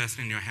another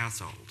person in your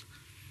household.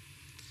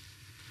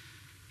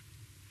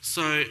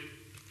 So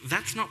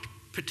that's not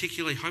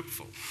particularly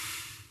hopeful.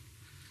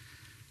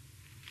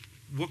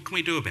 What can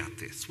we do about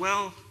this?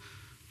 Well,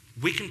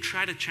 we can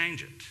try to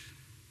change it.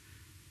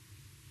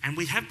 And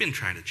we have been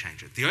trying to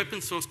change it. The open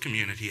source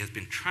community has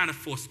been trying to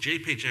force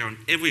GPG on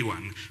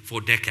everyone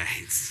for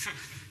decades.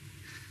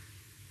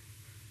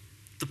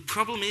 The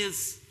problem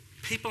is,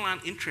 people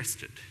aren't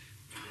interested.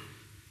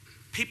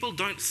 People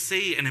don't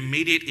see an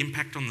immediate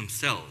impact on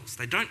themselves.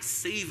 They don't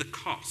see the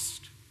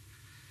cost.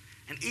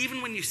 And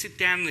even when you sit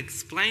down and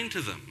explain to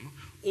them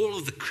all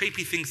of the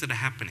creepy things that are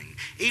happening,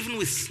 even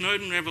with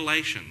Snowden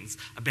revelations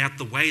about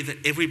the way that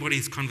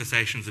everybody's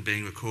conversations are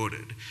being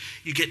recorded,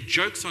 you get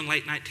jokes on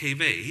late night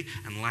TV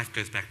and life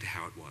goes back to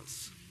how it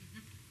was.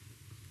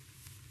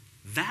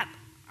 That,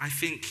 I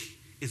think,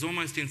 is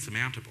almost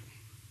insurmountable.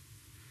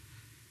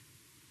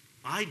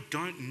 I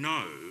don't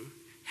know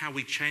how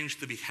we change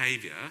the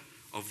behaviour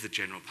of the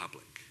general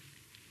public.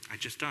 I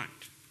just don't.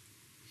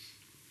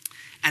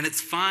 And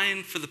it's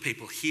fine for the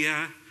people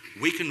here.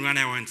 We can run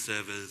our own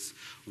servers.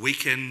 We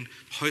can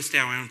host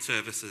our own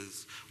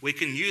services. We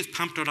can use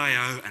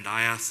pump.io and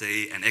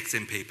IRC and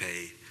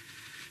XMPP.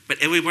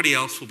 But everybody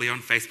else will be on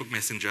Facebook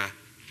Messenger.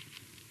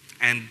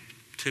 And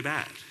too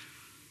bad.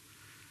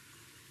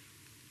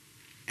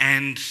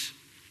 And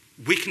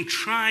we can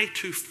try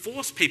to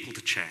force people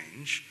to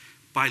change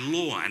by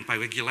law and by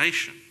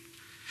regulation.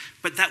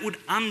 But that would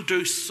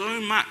undo so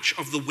much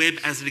of the web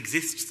as it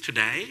exists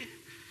today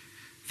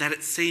that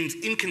it seems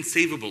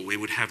inconceivable we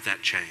would have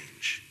that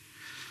change.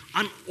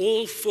 I'm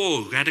all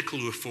for radical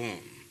reform.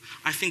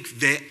 I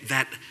think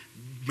that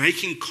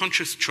making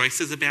conscious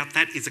choices about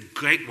that is a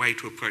great way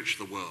to approach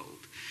the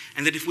world.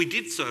 And that if we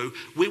did so,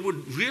 we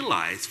would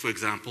realise, for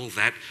example,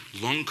 that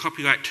long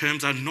copyright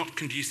terms are not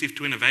conducive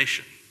to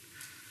innovation.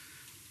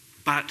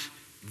 But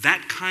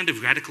that kind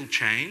of radical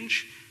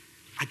change,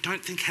 I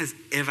don't think has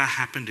ever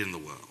happened in the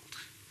world.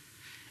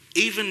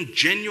 Even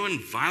genuine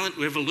violent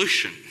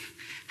revolution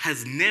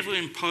has never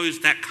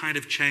imposed that kind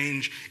of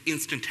change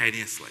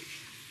instantaneously.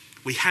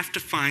 We have to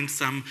find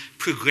some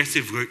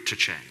progressive route to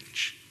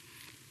change.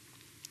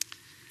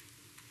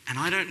 And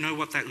I don't know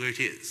what that route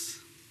is.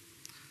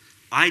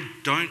 I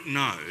don't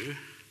know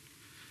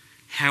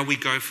how we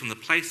go from the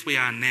place we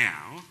are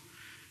now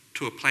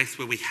to a place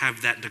where we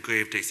have that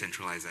degree of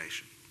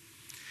decentralisation.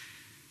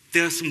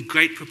 There are some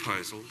great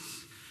proposals.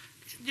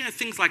 You know,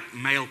 things like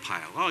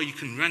MailPile. Oh, you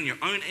can run your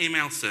own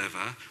email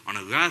server on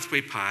a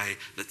Raspberry Pi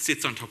that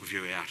sits on top of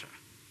your router.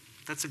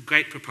 That's a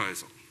great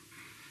proposal.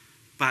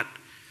 But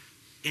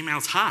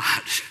email's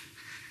hard.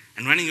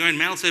 And running your own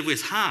mail server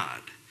is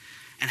hard.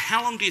 And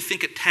how long do you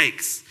think it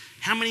takes?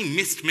 How many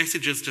missed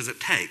messages does it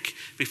take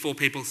before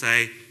people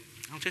say,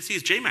 I'll just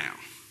use Gmail?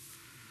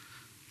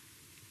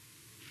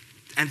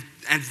 And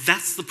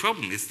that's the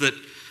problem, is that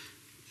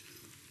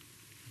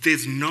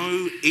there's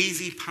no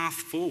easy path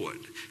forward.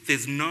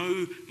 There's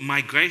no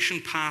migration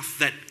path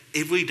that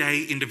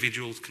everyday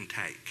individuals can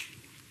take.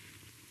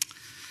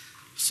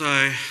 So,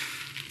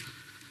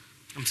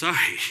 I'm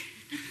sorry.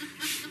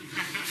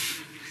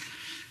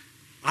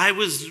 I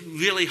was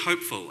really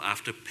hopeful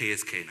after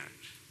Pia's keynote.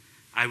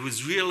 I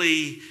was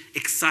really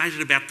excited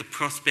about the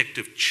prospect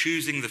of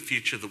choosing the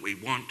future that we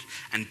want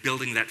and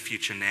building that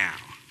future now.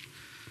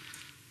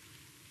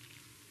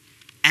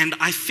 And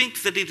I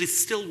think that it is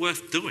still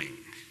worth doing.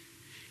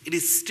 It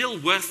is still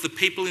worth the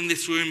people in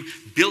this room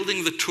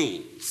building the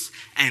tools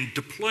and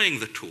deploying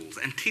the tools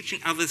and teaching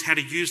others how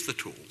to use the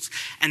tools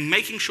and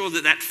making sure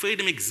that that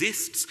freedom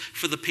exists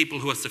for the people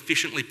who are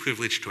sufficiently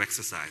privileged to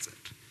exercise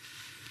it.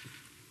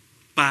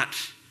 But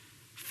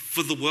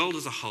for the world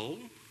as a whole,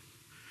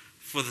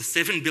 for the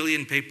 7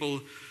 billion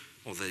people,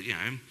 or the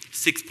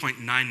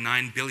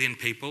 6.99 billion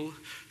people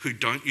who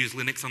don't use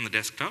Linux on the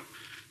desktop,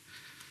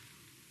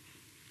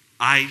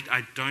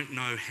 I don't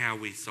know how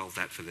we solve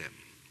that for them.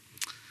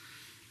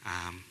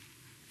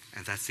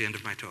 And that's the end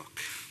of my talk.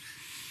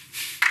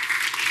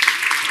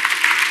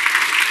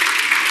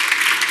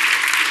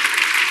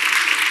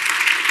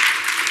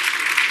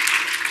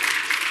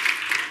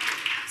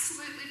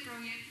 Absolutely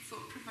brilliant,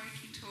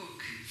 thought-provoking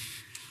talk.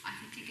 I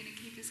think you're going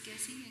to keep us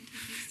guessing and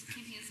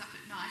keeping us up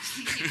at night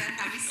thinking about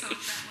how we solve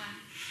that one.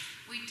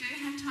 We do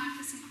have time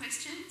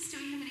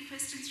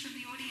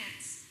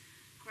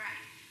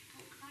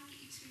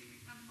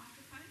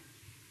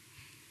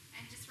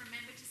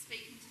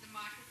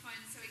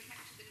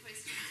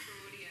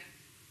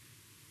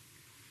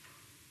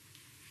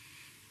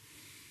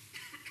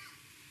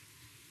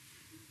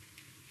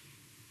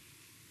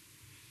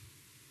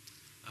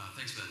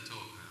Thanks for that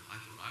talk. I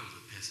thought I was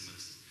a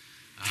pessimist.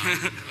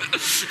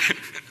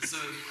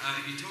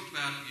 You talked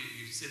about,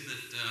 you said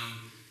that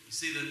you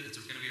see that it's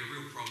going to be a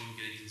real problem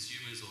getting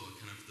consumers or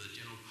kind of the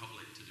general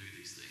public to do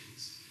these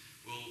things.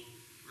 Well,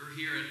 we're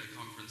here at a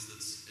conference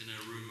that's in a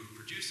room of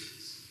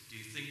producers. Do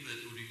you think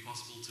that it would be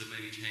possible to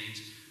maybe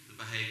change the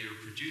behaviour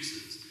of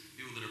producers,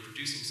 people that are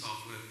producing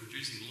software,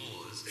 producing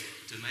laws,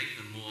 to make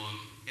them more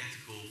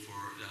ethical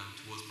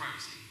towards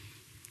privacy?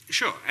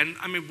 Sure, and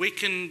I mean, we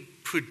can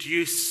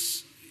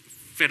produce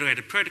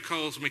federated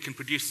protocols and we can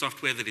produce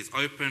software that is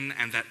open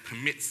and that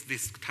permits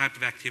this type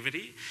of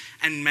activity,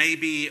 and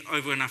maybe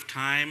over enough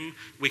time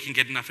we can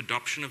get enough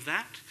adoption of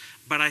that.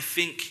 But I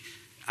think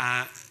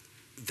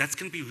that's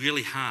going to be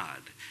really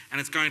hard, and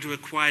it's going to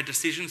require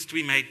decisions to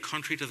be made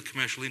contrary to the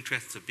commercial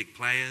interests of big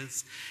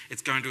players.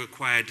 It's going to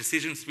require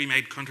decisions to be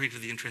made contrary to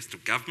the interests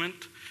of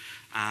government.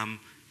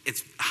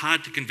 It's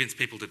hard to convince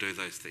people to do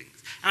those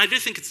things. And I do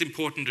think it's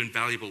important and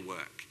valuable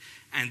work.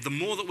 And the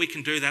more that we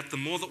can do that, the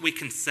more that we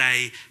can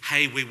say,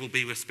 hey, we will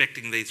be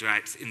respecting these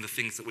rights in the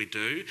things that we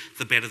do,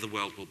 the better the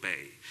world will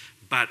be.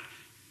 But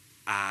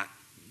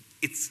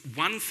it's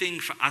one thing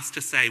for us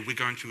to say we're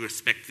going to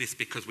respect this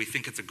because we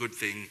think it's a good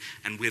thing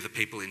and we're the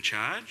people in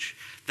charge.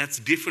 That's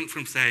different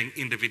from saying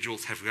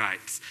individuals have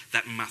rights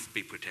that must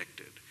be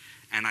protected.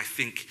 And I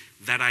think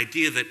that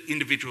idea that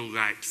individual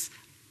rights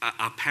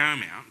are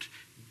paramount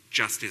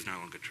just is no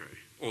longer true.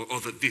 Or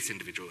that this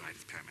individual right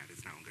is paramount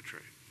is no longer true.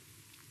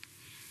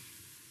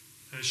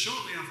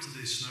 Shortly after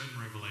the Snowden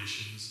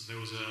revelations, there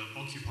was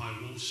Occupy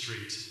Wall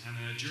Street,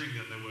 and during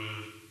that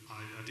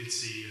I did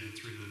see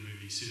through the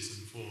movie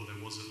Citizen 4,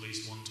 there was at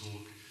least one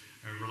talk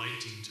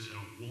relating to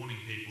warning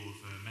people of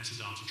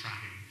metadata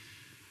tracking.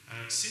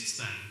 Since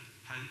then,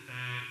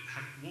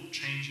 what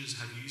changes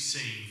have you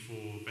seen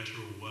for better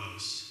or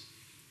worse?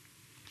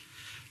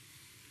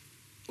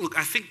 Look,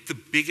 I think the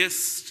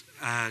biggest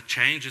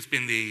change has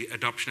been the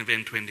adoption of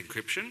end-to-end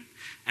encryption,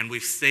 and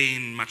we've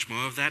seen much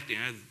more of that. You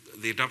know,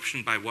 the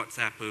adoption by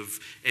WhatsApp of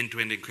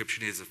end-to-end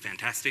encryption is a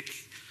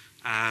fantastic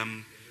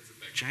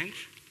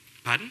change.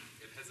 Pardon?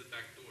 It has a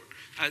back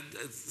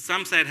door.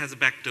 Some say it has a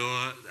back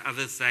door.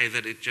 Others say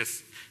that it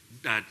just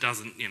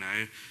doesn't,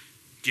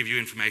 give you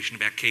information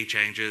about key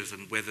changes,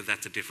 and whether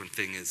that's a different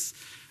thing is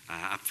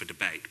up for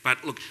debate.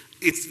 But look,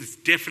 it's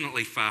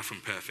definitely far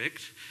from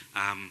perfect,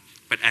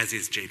 but as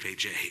is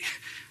GPG.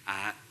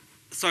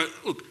 So,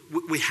 look,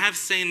 we have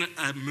seen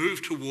a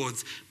move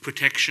towards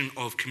protection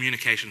of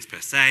communications per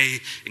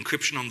se,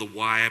 encryption on the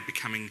wire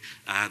becoming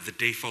the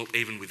default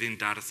even within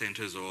data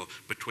centres or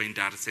between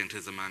data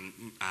centres among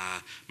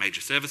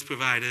major service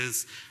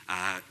providers,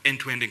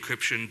 end-to-end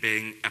encryption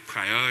being a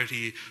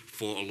priority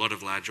for a lot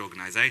of large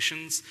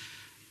organisations.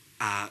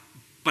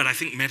 But I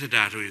think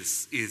metadata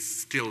is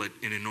still an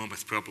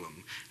enormous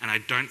problem, and I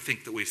don't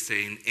think that we've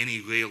seen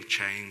any real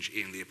change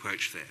in the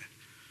approach there.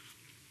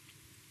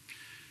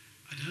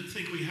 I don't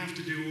think we have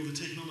to do all the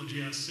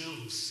technology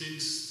ourselves.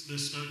 Since the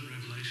Snowden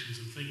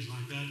revelations and things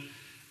like that,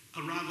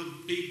 a rather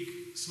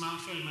big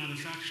smartphone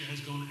manufacturer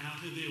has gone out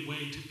of their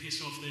way to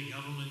piss off their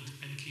government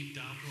and keep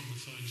data on the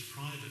phones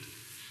private.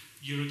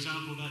 Your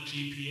example about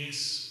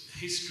GPS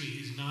history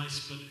is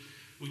nice, but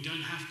we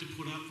don't have to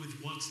put up with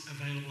what's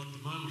available at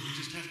the moment. We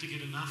just have to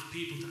get enough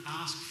people to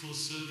ask for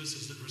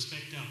services that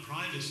respect our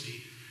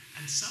privacy,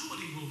 and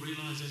somebody will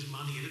realise there's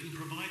money in it and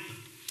provide them.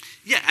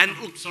 Yeah, and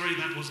sorry,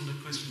 that wasn't a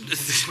question. That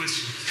was a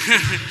question.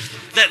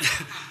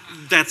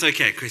 That's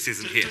okay. Chris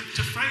isn't here.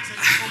 To phrase that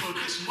in form of a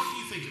question, what do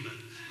you think of it?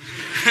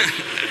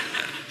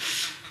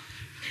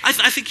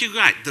 I think you're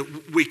right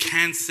that we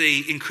can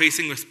see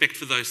increasing respect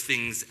for those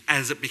things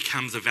as it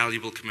becomes a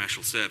valuable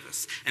commercial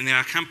service. And there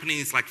are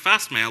companies like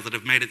Fastmail that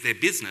have made it their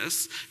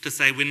business to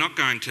say we're not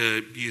going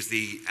to use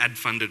the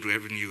ad-funded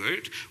revenue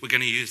route, we're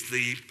going to use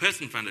the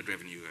person-funded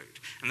revenue route.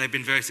 And they've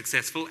been very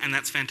successful, and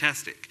that's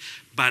fantastic.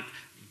 But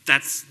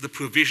that's the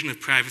provision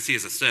of privacy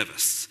as a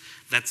service.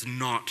 That's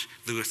not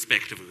the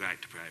respect of a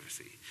right to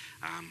privacy.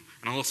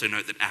 And I'll also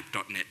note that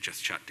app.net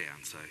just shut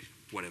down, so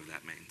whatever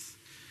that means.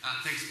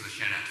 Thanks for the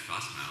shout out to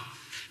Fastmail.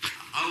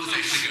 I was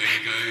actually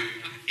going to go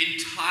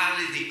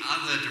entirely the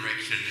other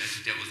direction as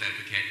a devil's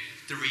advocate.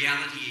 The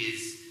reality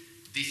is,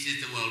 this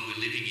is the world we're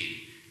living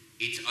in.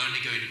 It's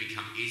only going to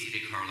become easier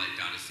to correlate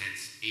data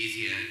sets,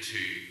 easier to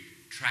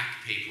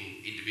track people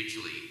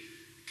individually.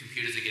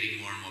 Computers are getting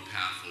more and more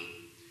powerful.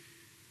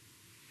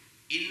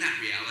 In that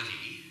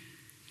reality,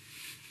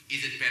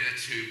 is it better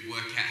to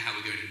work out how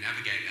we're going to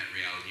navigate that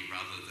reality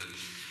rather than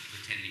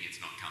pretending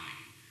it's not coming?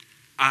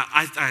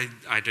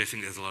 I do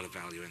think there's a lot of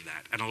value in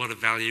that, and a lot of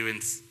value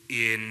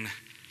in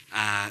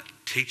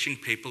teaching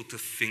people to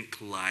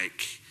think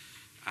like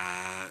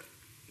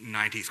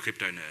 90s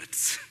crypto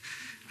nerds.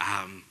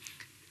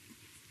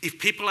 If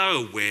people are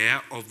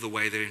aware of the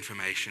way their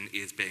information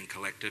is being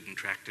collected and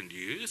tracked and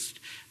used,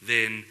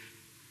 then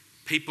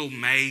people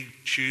may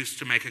choose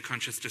to make a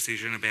conscious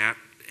decision about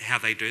how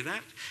they do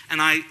that.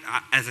 And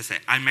as I say,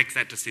 I make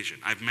that decision.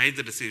 I've made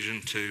the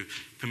decision to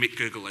permit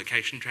Google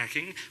location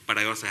tracking, but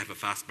I also have a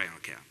Fastmail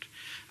account.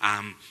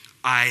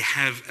 I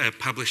have a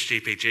published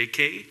GPG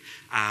key.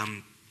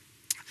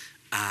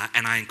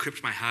 and I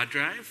encrypt my hard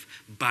drive,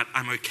 but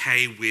I'm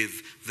okay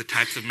with the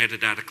types of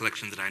metadata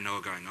collections that I know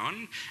are going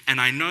on.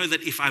 And I know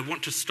that if I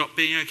want to stop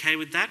being okay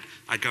with that,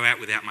 I go out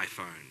without my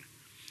phone.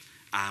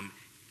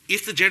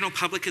 If the general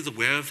public is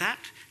aware of that,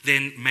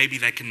 then maybe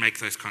they can make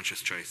those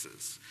conscious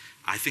choices.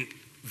 I think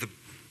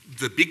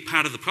the big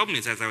part of the problem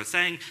is, as I was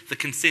saying, the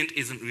consent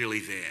isn't really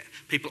there.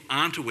 People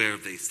aren't aware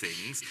of these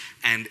things,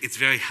 and it's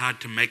very hard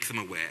to make them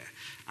aware.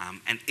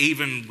 And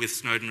even with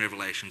Snowden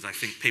revelations, I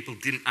think people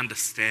didn't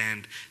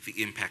understand the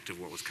impact of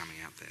what was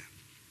coming out there.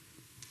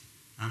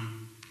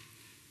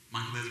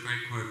 Michael, there's a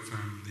great quote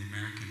from the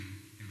American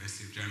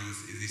investigative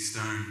journalist Izzy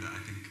Stone that I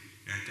think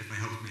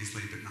definitely helps me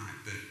sleep at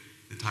night, that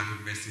the type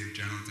of investigative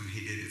journalism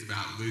he did is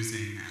about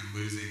losing and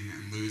losing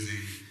and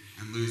losing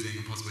and losing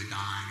and possibly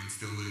dying and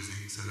still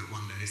losing, so that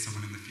one day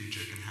someone in the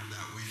future can have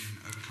that win and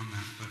overcome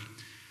that. But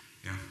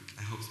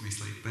that helps me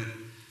sleep. But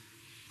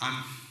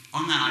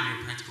on that idea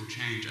of practical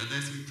change, are there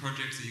some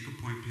projects that you could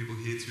point people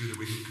here to that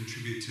we could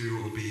contribute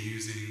to or be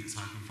using,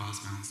 aside from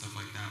Fastmail and stuff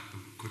like that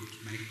could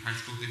make a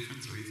practical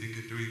difference, or you think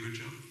are doing a good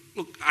job?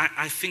 Look,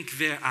 I think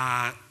there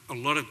are a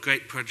lot of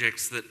great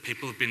projects that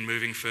people have been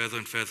moving further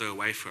and further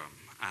away from.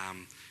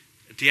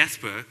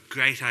 Diaspora,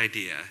 great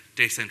idea,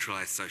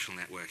 decentralised social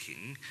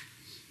networking.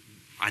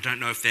 I don't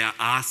know if there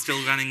are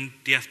still running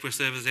Diaspora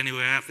servers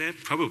anywhere out there,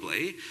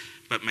 probably,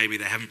 but maybe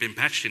they haven't been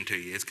patched in 2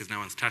 years because no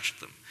one's touched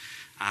them.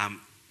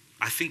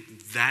 I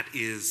think that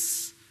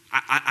is...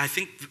 I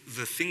think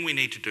the thing we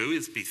need to do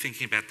is be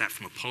thinking about that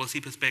from a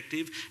policy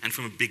perspective and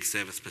from a big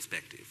service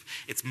perspective.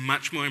 It's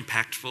much more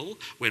impactful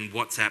when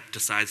WhatsApp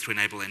decides to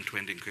enable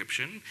end-to-end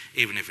encryption,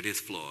 even if it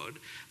is flawed,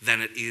 than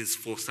it is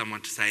for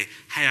someone to say,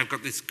 hey, I've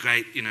got this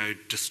great,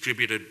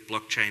 distributed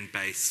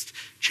blockchain-based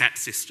chat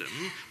system.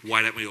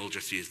 Why don't we all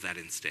just use that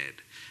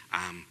instead?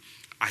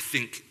 I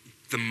think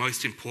the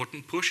most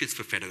important push is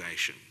for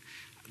federation.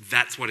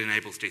 That's what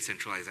enables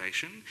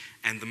decentralisation,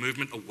 and the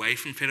movement away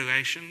from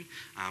federation,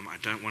 I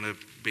don't want to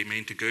be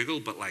mean to Google,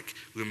 but like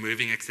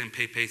removing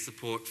XMPP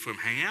support from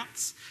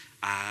Hangouts,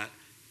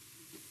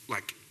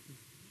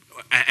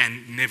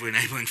 and never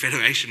enabling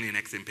federation in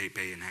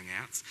XMPP and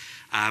Hangouts,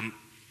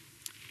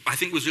 I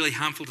think was really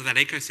harmful to that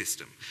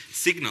ecosystem.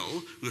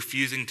 Signal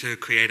refusing to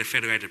create a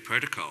federated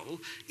protocol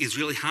is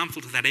really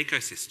harmful to that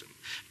ecosystem,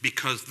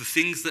 because the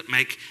things that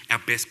make our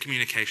best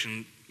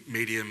communication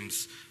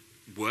mediums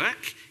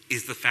work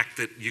is the fact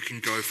that you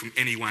can go from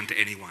anyone to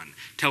anyone.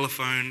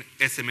 Telephone,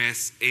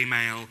 SMS,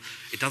 email,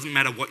 it doesn't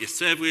matter what your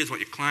server is, what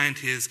your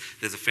client is,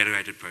 there's a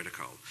federated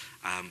protocol.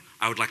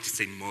 I would like to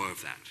see more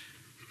of that.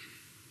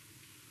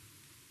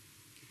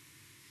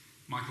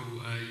 Michael,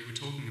 you were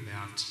talking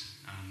about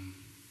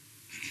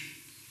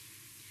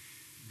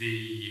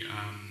the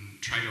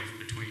trade-off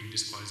between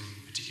disclosing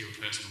particular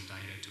personal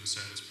data to a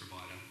service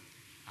provider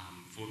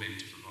for them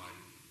to provide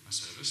a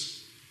service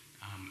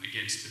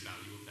against the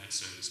value of that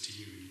service to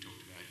you. And you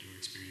talked about your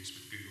experience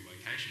with Google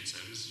location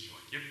services. You're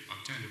like, yep,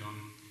 I've turned it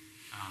on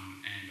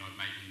and I've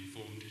made an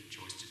informed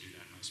choice to do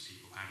that. Most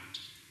people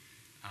haven't.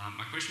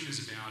 My question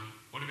is about,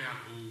 what about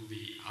all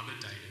the other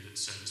data that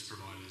service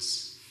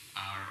providers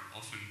are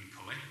often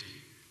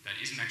collecting that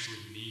isn't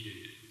actually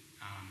needed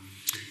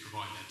to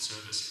provide that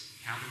service?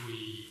 How do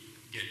we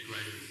get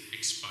greater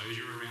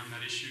exposure around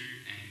that issue,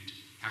 and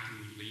how can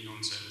we lean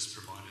on service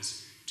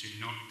providers to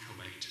not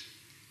collect,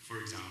 for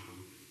example,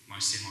 my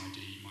SIM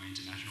ID, my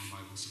international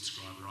mobile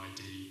subscriber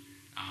ID,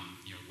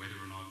 whether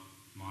or not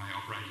my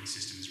operating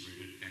system is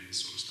rooted, and this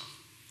sort of stuff?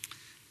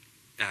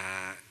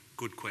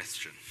 Good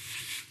question.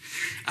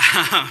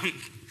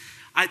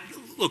 I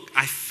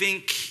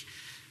think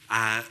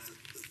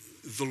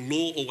the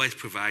law always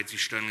provides you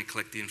should only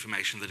collect the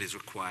information that is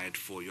required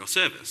for your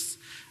service.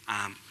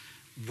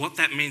 What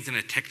that means in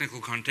a technical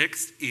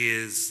context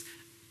is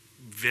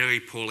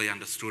very poorly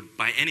understood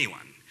by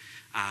anyone.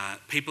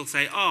 People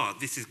say, oh,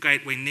 this is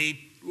great,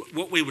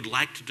 what we would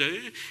like to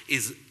do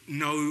is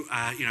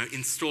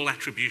install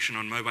attribution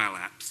on mobile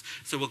apps,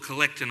 so we'll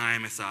collect an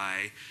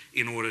IMSI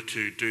in order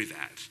to do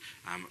that,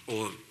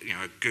 or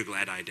Google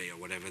Ad ID or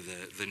whatever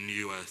the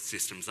newer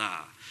systems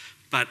are.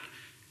 But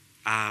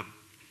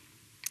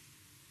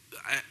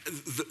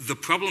the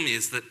problem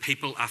is that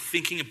people are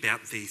thinking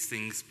about these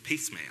things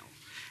piecemeal,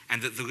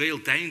 and that the real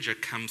danger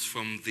comes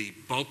from the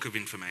bulk of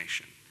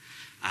information.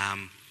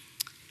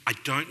 I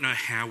don't know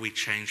how we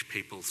change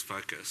people's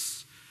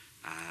focus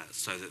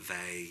so that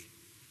they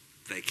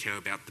care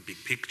about the big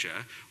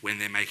picture when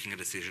they're making a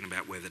decision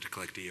about whether to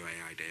collect a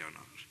UAID or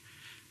not.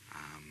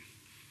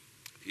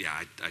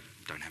 I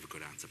don't have a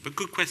good answer, but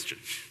good question.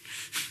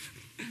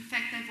 In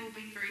fact, they've all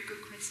been very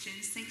good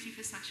questions. Thank you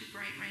for such a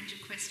great range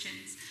of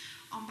questions.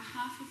 On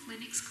behalf of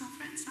Linux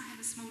Conference, I have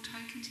a small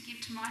token to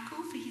give to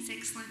Michael for his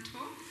excellent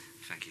talk.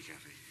 Thank you,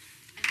 Kathy.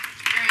 And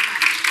thank you very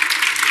much.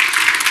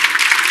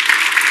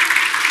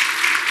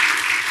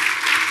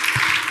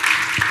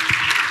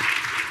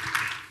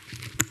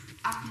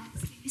 Up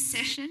next in this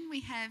session,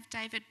 we have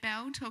David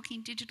Bell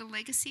talking digital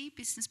legacy,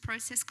 business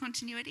process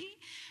continuity,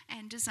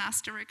 and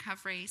disaster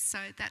recovery.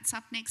 So that's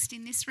up next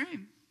in this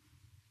room.